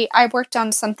 I worked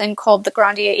on something called the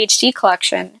Grandia HD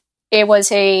Collection. It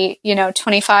was a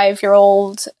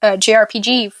 25-year-old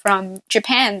JRPG from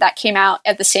Japan that came out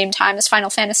at the same time as Final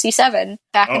Fantasy VII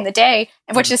back in the day,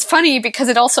 which is funny because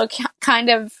it also kind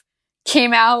of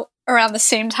came out around the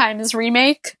same time as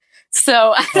Remake.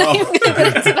 So I'm not even going to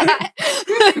get into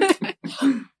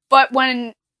that. But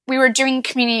when we were doing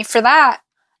community for that,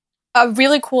 a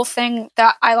really cool thing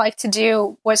that I like to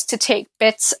do was to take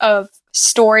bits of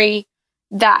story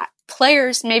that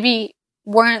players maybe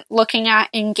weren't looking at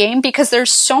in game, because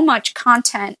there's so much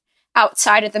content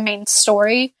outside of the main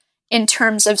story in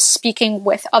terms of speaking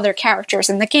with other characters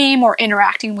in the game or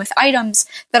interacting with items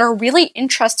that are really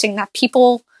interesting that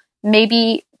people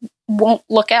maybe won't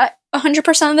look at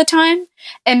 100% of the time,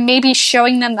 and maybe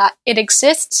showing them that it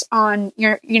exists on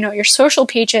your social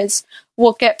pages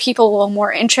will get people a little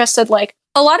more interested. Like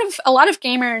a lot of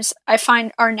gamers I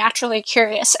find are naturally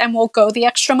curious and will go the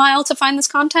extra mile to find this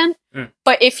content.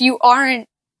 But if you aren't,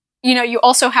 you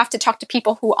also have to talk to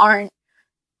people who aren't,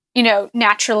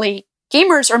 naturally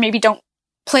gamers or maybe don't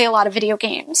play a lot of video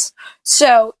games.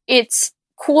 So it's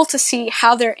cool to see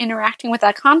how they're interacting with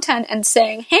that content and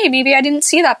saying, hey, maybe I didn't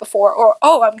see that before, or,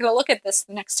 oh, I'm going to look at this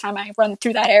the next time I run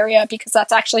through that area because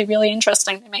that's actually really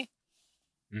interesting to me.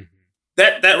 Mm-hmm.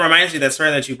 That reminds me, that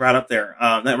story that you brought up there,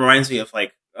 that reminds me of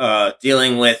like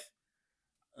dealing with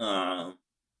the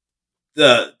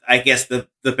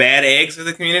bad eggs of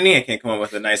the community. I can't come up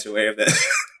with a nicer way of that.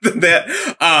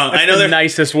 I know the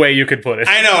nicest way you could put it.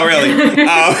 I know,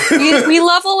 really. We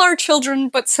love all our children,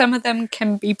 but some of them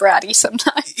can be bratty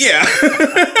sometimes. Yeah.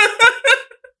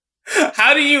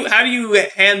 How do you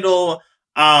handle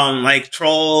like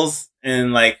trolls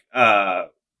and like I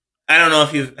don't know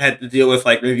if you've had to deal with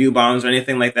like review bombs or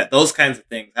anything like that. Those kinds of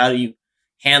things. How do you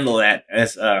handle that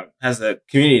as a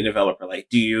community developer? Like,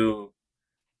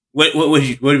 what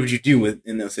would you do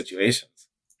in those situations?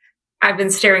 I've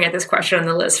been staring at this question on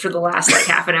the list for the last like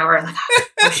half an hour. I'm like,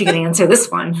 how's she going to answer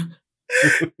this one?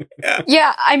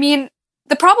 Yeah, I mean,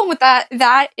 the problem with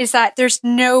that is that there's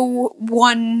no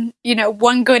one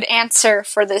good answer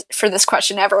for this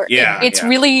question ever. Yeah, it's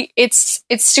really it's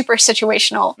super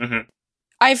situational. Mm-hmm.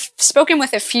 I've spoken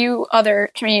with a few other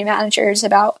community managers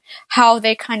about how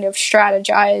they kind of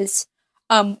strategize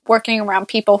working around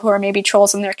people who are maybe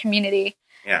trolls in their community.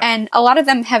 Yeah. And a lot of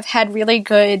them have had really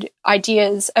good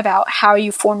ideas about how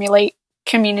you formulate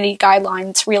community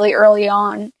guidelines really early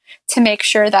on to make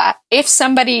sure that if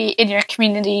somebody in your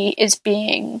community is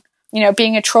being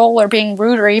a troll or being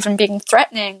rude or even being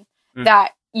threatening,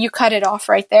 that you cut it off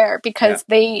right there, because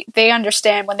they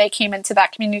understand when they came into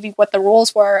that community what the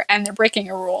rules were and they're breaking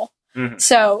a rule. Mm-hmm.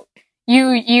 So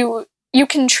you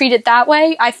can treat it that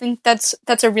way. I think that's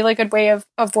a really good way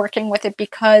of working with it,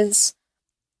 because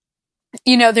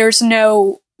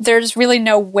there's really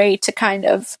no way to kind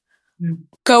of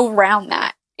go around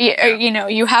that.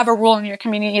 You have a rule in your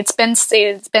community, it's been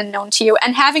stated, it's been known to you,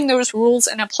 and having those rules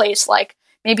in a place like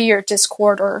maybe your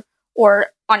Discord or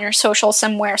on your social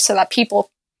somewhere, so that people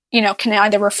can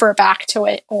either refer back to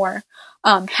it or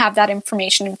have that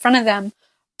information in front of them.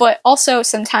 But also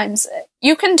sometimes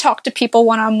you can talk to people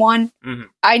one-on-one. Mm-hmm.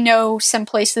 I know some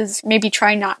places maybe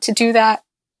try not to do that.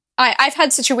 I've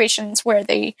had situations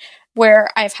where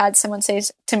I've had someone say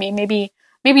to me, maybe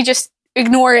just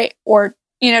ignore it, or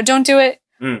don't do it.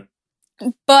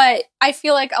 But I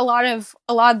feel like a lot of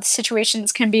the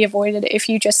situations can be avoided if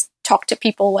you just talk to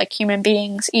people like human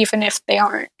beings, even if they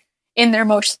aren't in their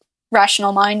most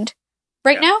rational mind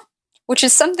right now, which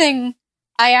is something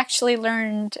I actually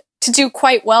learned to do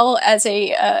quite well as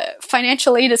a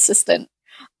financial aid assistant.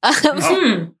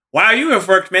 Wow, you have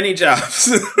worked many jobs.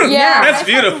 Yeah, that's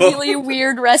beautiful. A really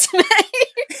weird resume.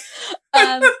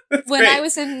 When I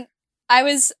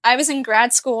was in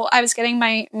grad school, I was getting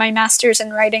my master's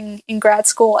in writing in grad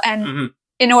school, and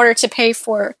in order to pay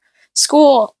for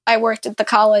school, I worked at the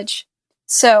college.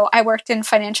 So I worked in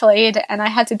financial aid, and I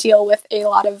had to deal with a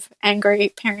lot of angry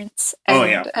parents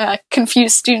and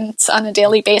confused students on a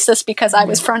daily basis, because I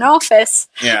was front office,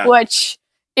 which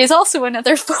is also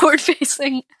another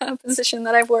forward-facing position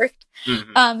that I've worked.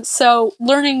 Mm-hmm. So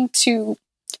learning to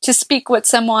speak with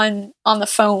someone on the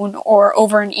phone or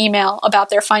over an email about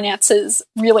their finances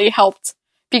really helped,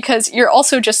 because you're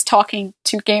also just talking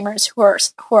to gamers who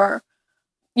are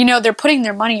they're putting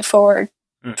their money forward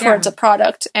towards a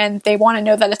product, and they want to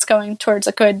know that it's going towards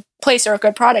a good place or a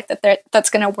good product that's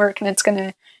going to work and it's going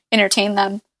to entertain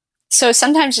them. So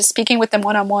sometimes just speaking with them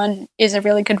one-on-one is a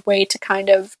really good way to kind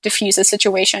of diffuse a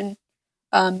situation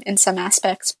in some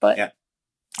aspects. But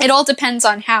it all depends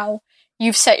on how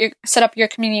you've set up your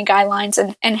community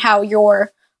guidelines and how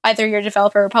either your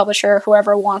developer or publisher or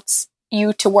whoever wants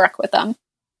you to work with them.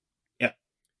 Yeah.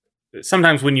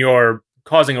 Sometimes when you're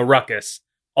causing a ruckus,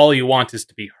 all you want is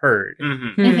to be heard.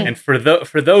 Mm-hmm. Mm-hmm. And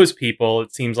for those people,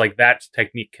 it seems like that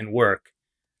technique can work.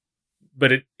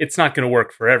 But it's not going to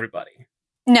work for everybody.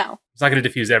 No. It's not going to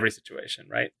diffuse every situation,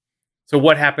 right? So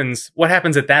what happens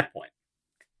at that point?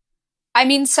 I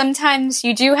mean, sometimes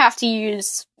you do have to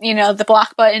use, the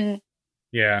block button.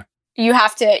 Yeah. you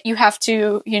have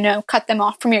to, cut them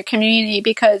off from your community,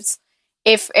 because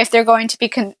if they're going to be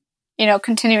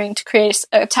continuing to create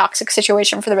a toxic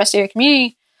situation for the rest of your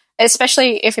community,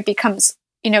 especially if it becomes,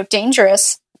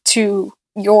 dangerous to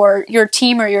your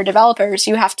team or your developers,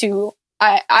 you have to,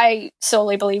 I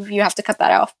solely believe you have to cut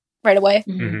that off right away.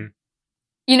 Mm-hmm.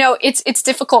 It's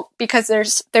difficult because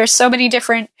there's so many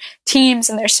different teams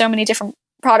and there's so many different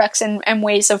products and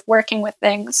ways of working with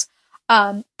things,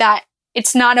 that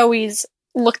it's not always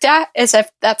looked at as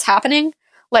if that's happening.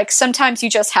 Like, sometimes you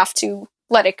just have to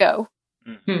let it go,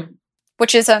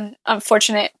 which is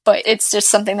unfortunate, but it's just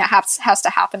something that has to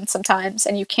happen sometimes.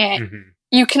 And you can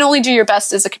only do your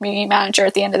best as a community manager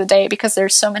at the end of the day, because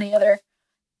there's so many other,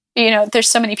 there's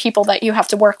so many people that you have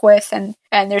to work with, and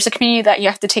there's a community that you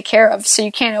have to take care of. So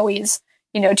you can't always,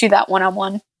 do that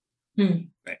one-on-one.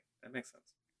 Right. That makes sense.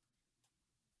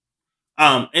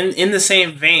 In the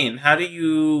same vein, how do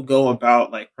you go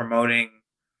about like promoting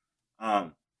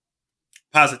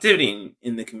positivity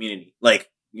in the community? Like,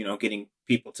 getting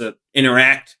people to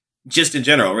interact just in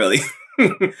general, really.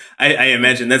 I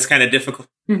imagine that's kind of difficult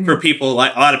for people,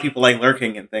 like a lot of people like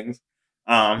lurking and things.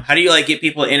 How do you like get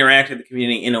people to interact with the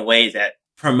community in a way that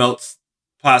promotes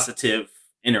positive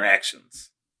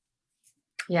interactions?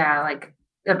 Yeah, like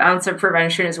an ounce of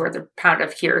prevention is worth a pound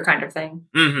of cure kind of thing.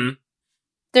 Mm-hmm.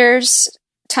 There's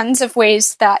tons of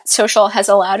ways that social has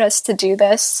allowed us to do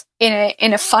this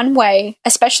in a fun way,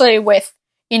 especially with,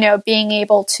 being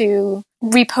able to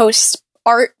repost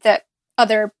art that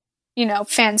other,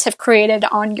 fans have created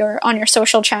on your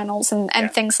social channels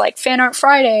and things like Fan Art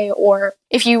Friday, or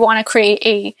if you want to create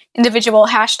a individual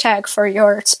hashtag for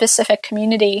your specific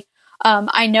community.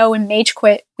 I know in Mage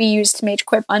Quit, we used Mage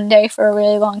Quit Monday for a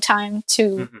really long time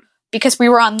because we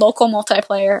were on local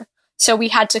multiplayer. So we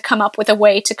had to come up with a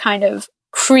way to kind of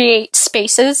create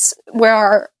spaces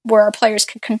where our players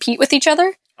could compete with each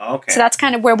other. Okay. So that's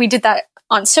kind of where we did that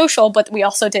on social, but we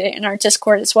also did it in our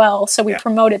Discord as well. So we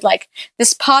promoted like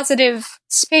this positive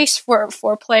space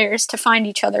for players to find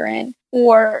each other in.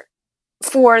 Or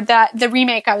for the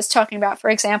remake I was talking about, for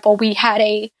example, we had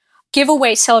a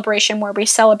giveaway celebration where we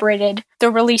celebrated the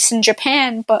release in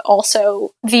Japan, but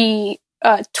also the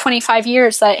 25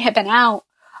 years that it had been out.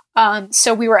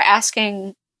 So we were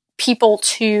asking people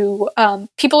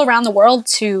around the world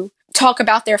to talk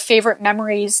about their favorite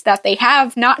memories that they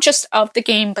have, not just of the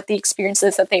game, but the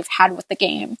experiences that they've had with the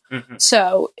game. Mm-hmm.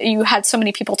 So you had so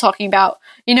many people talking about,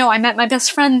 I met my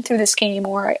best friend through this game,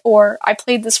 or I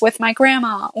played this with my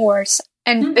grandma,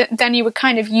 then you would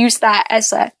kind of use that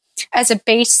as a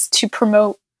base to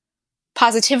promote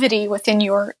positivity within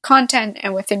your content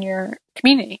and within your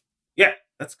community. Yeah,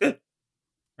 that's good.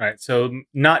 Right. So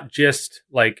not just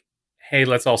like, hey,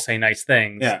 let's all say nice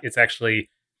things. Yeah. It's actually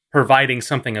providing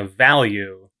something of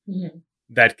value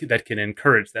that can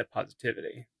encourage that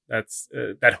positivity. That's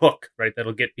that hook, right?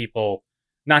 That'll get people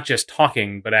not just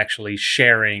talking, but actually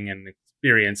sharing and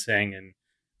experiencing and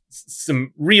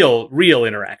some real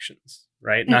interactions,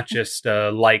 right? Not just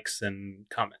likes and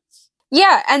comments.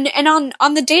 Yeah, and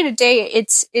on the day-to-day,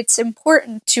 it's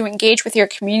important to engage with your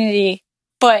community,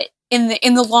 but in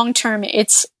the long term,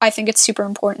 I think it's super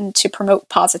important to promote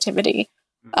positivity.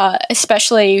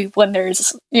 Especially when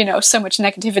there's, so much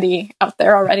negativity out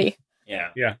there already.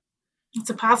 Yeah.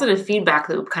 It's a positive feedback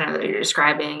loop kind of that you're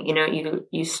describing.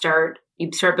 You start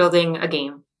building a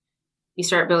game. You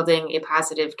start building a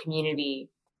positive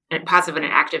community, a positive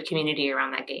and active community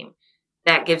around that game.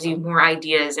 That gives you more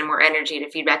ideas and more energy to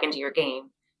feed back into your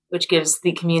game, which gives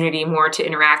the community more to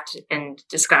interact and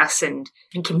discuss and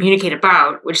communicate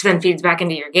about, which then feeds back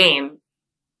into your game.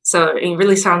 So it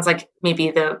really sounds like maybe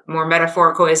the more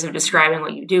metaphorical ways of describing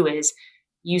what you do is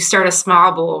you start a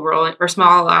small ball rolling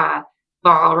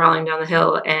down the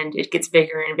hill, and it gets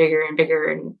bigger and bigger and bigger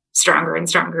and stronger and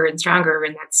stronger and stronger.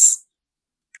 And that's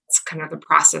kind of the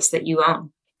process that you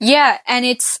own. Yeah. And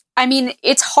it's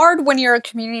hard when you're a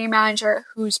community manager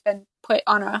who's been put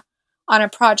on a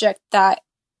project that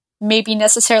maybe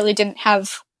necessarily didn't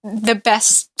have the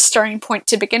best starting point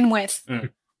to begin with.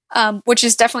 Which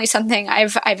is definitely something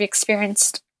I've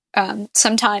experienced.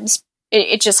 Sometimes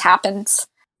it just happens.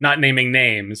 Not naming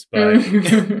names, but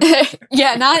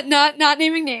yeah, not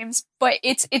naming names, but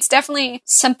it's definitely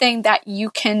something that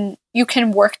you can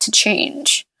work to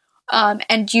change.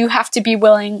 And you have to be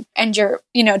willing, and your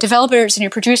developers and your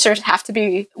producers have to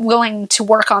be willing to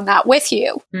work on that with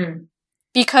you,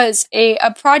 because a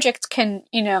project can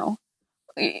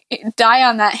die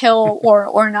on that hill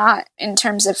or not in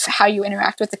terms of how you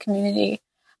interact with the community.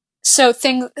 So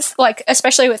things like,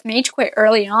 especially with Mage Quit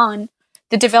early on,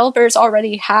 the developers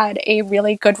already had a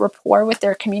really good rapport with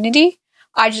their community,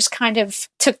 I just kind of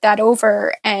took that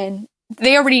over, and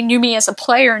they already knew me as a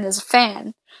player and as a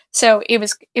fan. So it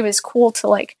was cool to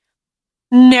like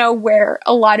know where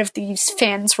a lot of these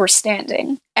fans were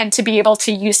standing and to be able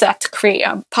to use that to create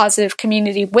a positive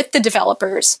community with the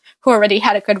developers who already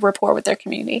had a good rapport with their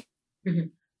community. Mm-hmm.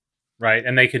 Right.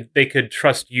 And they could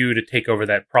trust you to take over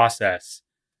that process.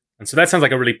 And so that sounds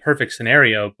like a really perfect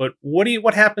scenario. But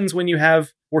what happens when you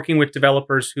have working with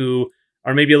developers who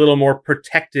are maybe a little more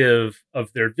protective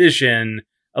of their vision,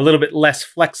 a little bit less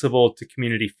flexible to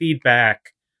community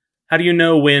feedback? How do you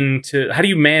know how do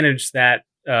you manage that,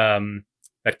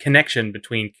 that connection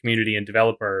between community and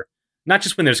developer, not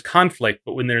just when there's conflict,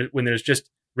 but when there's just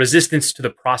resistance to the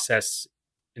process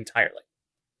entirely?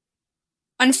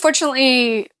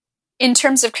 Unfortunately, in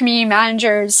terms of community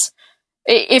managers,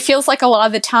 it feels like a lot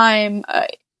of the time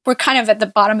we're kind of at the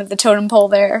bottom of the totem pole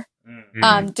there,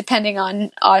 depending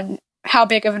on how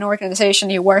big of an organization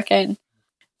you work in.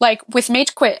 Like with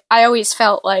Mage Quit, I always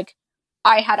felt like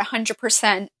I had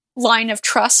 100% line of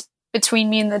trust between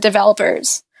me and the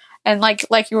developers. And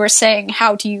like you were saying,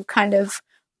 how do you kind of,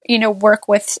 work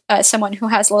with someone who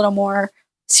has a little more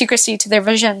secrecy to their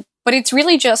vision? But it's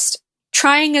really just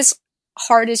trying as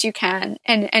hard as you can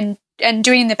and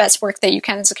doing the best work that you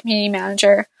can as a community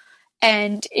manager.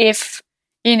 And if,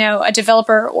 a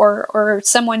developer or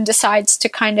someone decides to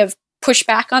kind of push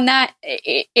back on that,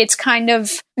 it's kind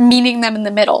of meeting them in the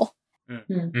middle.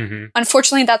 Mm-hmm.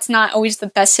 Unfortunately, that's not always the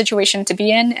best situation to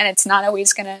be in, and it's not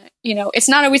always gonna, it's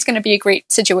not always gonna be a great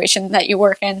situation that you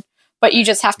work in. But you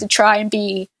just have to try and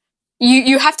be.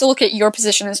 You have to look at your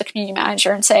position as a community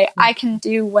manager and say, I can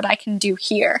do what I can do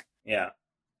here. Yeah.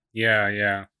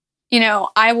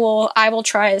 I will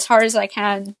try as hard as I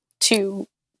can to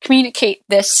communicate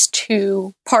this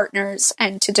to partners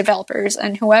and to developers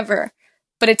and whoever,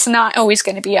 but it's not always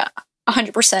going to be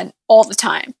 100% all the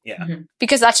time. Yeah.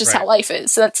 Because that's just how life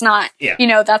is. That's not,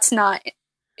 that's not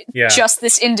just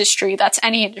this industry. That's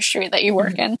any industry that you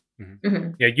work in.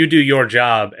 Mm-hmm. Yeah, you do your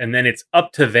job, and then it's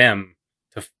up to them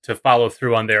to follow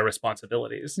through on their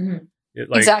responsibilities. Mm-hmm.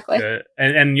 Exactly.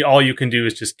 And all you can do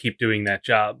is just keep doing that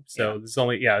job. So there's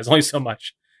only so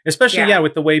much, especially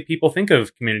with the way people think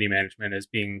of community management as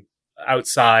being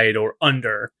outside or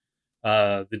under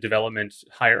the development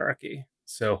hierarchy.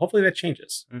 So hopefully that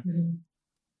changes. Mm-hmm.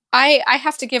 I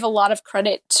have to give a lot of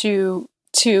credit to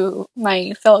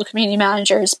my fellow community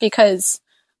managers, because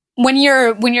when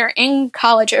you're in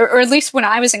college, or at least when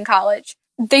I was in college,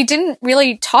 they didn't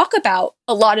really talk about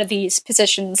a lot of these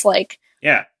positions like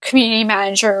community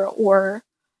manager or,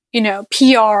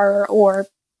 PR or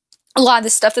a lot of the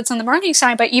stuff that's on the marketing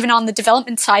side, but even on the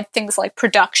development side, things like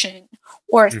production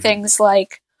or things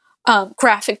like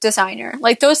graphic designer.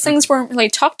 Like those things weren't really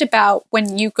talked about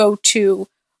when you go to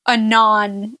a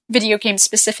non-video game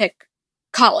specific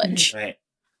college. Right.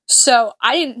 So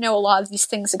I didn't know a lot of these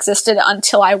things existed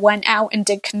until I went out and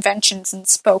did conventions and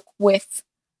spoke with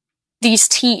these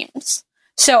teams.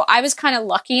 So I was kind of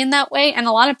lucky in that way. And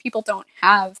a lot of people don't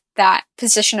have that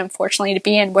position, unfortunately, to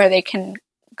be in where they can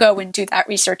go and do that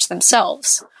research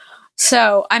themselves.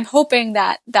 So I'm hoping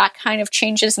that that kind of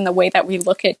changes in the way that we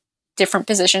look at different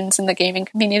positions in the gaming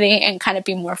community and kind of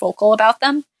be more vocal about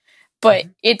them. But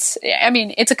it's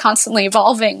a constantly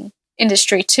evolving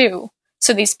industry too.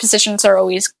 So these positions are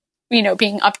always,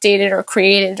 being updated or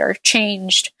created or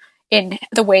changed in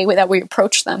the way that we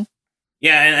approach them.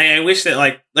 Yeah, and I wish that,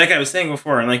 like I was saying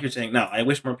before, and like you're saying now, I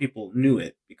wish more people knew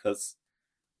it, because,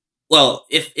 well,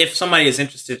 if somebody is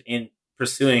interested in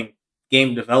pursuing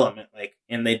game development,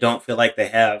 and they don't feel like they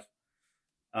have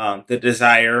the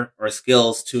desire or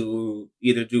skills to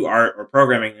either do art or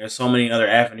programming, there's so many other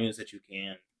avenues that you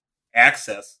can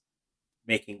access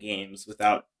making games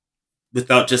without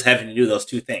just having to do those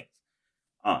two things.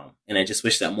 And I just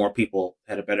wish that more people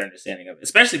had a better understanding of it,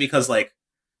 especially because,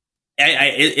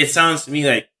 it sounds to me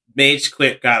like Mage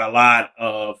Quit got a lot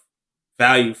of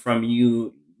value from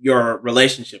your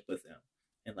relationship with them.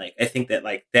 And I think that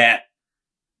that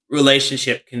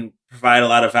relationship can provide a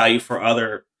lot of value for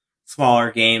other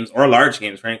smaller games or large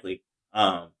games, frankly.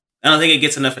 I don't think it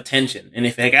gets enough attention. And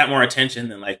if it got more attention,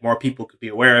 then more people could be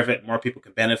aware of it. More people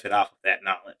could benefit off of that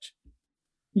knowledge.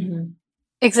 Mm-hmm.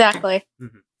 Exactly.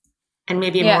 Mm-hmm. And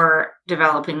maybe more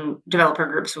developer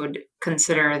groups would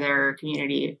consider their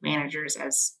community managers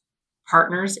as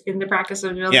partners in the practice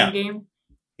of developing a game.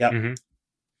 Yep. Mm-hmm.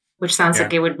 Which sounds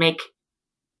like it would make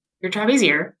your job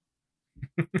easier.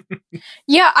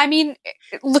 Yeah, I mean,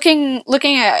 looking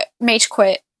at Mage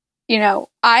Quit,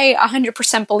 I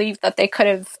 100% believe that they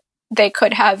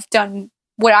could have done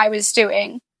what I was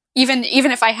doing, even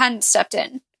if I hadn't stepped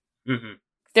in. Mm-hmm.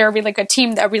 They're a really good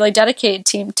team, a really dedicated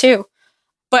team too.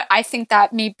 But I think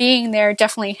that me being there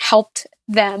definitely helped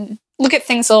them look at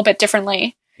things a little bit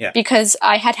differently. Yeah. Because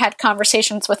I had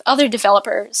conversations with other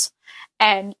developers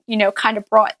and, kind of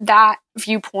brought that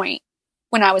viewpoint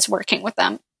when I was working with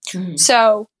them. Mm-hmm.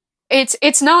 So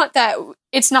it's not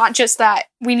just that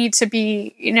we need to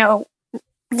be,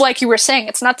 like you were saying,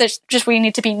 it's not that just we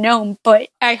need to be known, but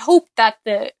I hope that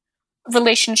the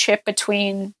relationship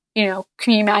between,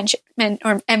 community management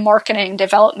and marketing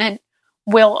development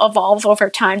will evolve over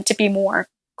time to be more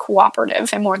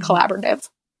cooperative and more collaborative.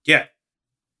 Yeah.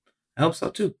 I hope so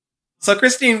too. So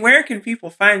Christine, where can people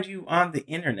find you on the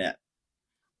internet?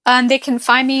 They can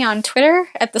find me on Twitter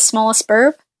at The Smallest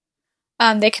Burb.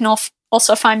 They can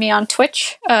also find me on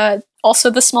Twitch, also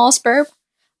The Smallest Burb.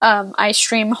 I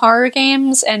stream horror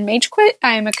games and Mage Quit.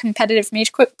 I am a competitive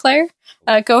Mage Quit player.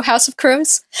 Go House of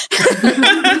Crows.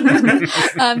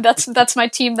 That's my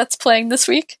team that's playing this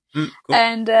week. Cool.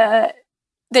 And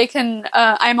they can.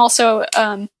 I'm also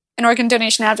an organ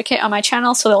donation advocate on my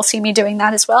channel, so they'll see me doing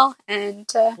that as well.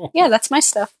 And yeah, that's my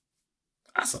stuff.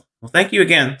 Awesome. Well, thank you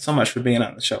again so much for being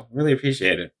on the show. Really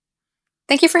appreciate it.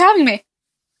 Thank you for having me.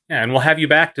 Yeah, and we'll have you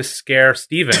back to scare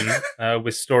Steven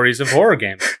with stories of horror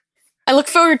games. I look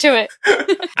forward to it.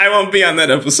 I won't be on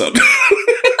that episode.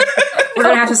 We're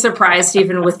going to have to surprise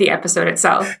Steven with the episode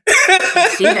itself.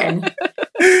 Steven.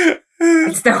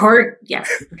 It's the horror. Yeah.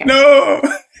 Okay. No.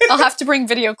 I'll have to bring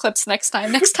video clips next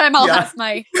time. Next time I'll have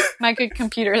my good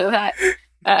computer that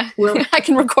I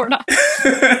can record on.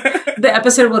 The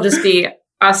episode will just be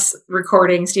us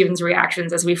recording Steven's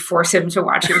reactions as we force him to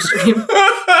watch your stream.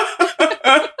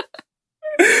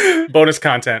 Bonus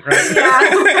content, right?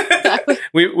 Yeah. Exactly.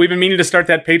 We've been meaning to start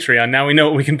that Patreon. Now we know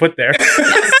what we can put there.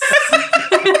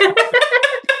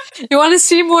 You want to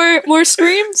see more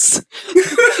screams? Pay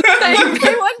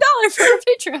 $1 for a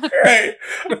Patreon. Right.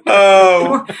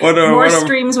 More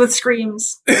streams with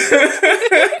screams.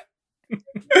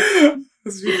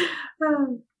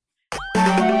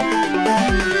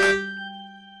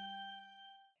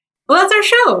 Well, that's our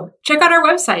show. Check out our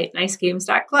website,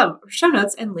 nicegames.club, for show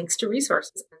notes and links to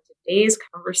resources on today's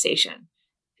conversation.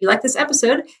 If you like this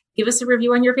episode, give us a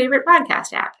review on your favorite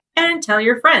podcast app and tell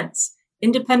your friends.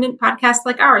 Independent podcasts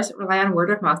like ours rely on word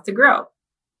of mouth to grow.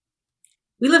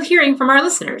 We love hearing from our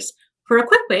listeners. For a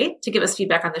quick way to give us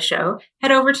feedback on the show,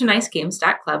 head over to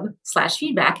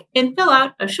nicegames.club/feedback and fill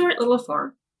out a short little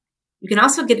form. You can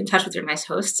also get in touch with your nice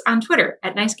hosts on Twitter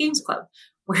at Nice Games Club,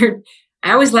 where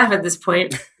I always laugh at this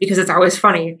point because it's always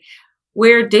funny,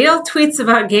 where Dale tweets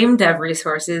about game dev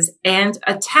resources and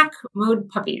attack mode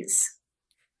puppies.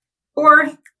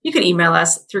 Or you can email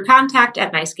us through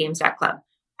contact@nicegames.club.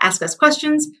 Ask us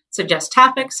questions, suggest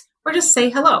topics, or just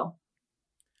say hello.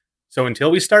 So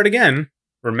until we start again,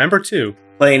 remember to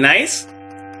play nice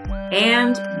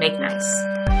and make nice.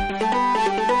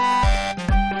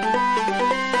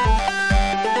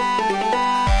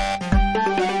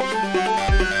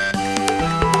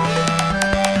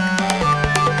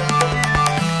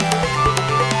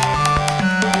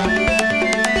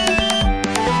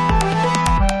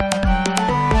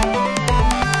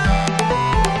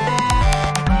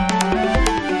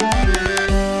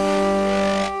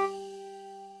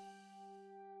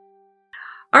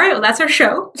 All right, well, that's our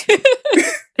show.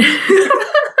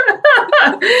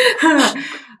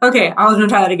 Okay, I was going to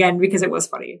try that again because it was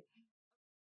funny.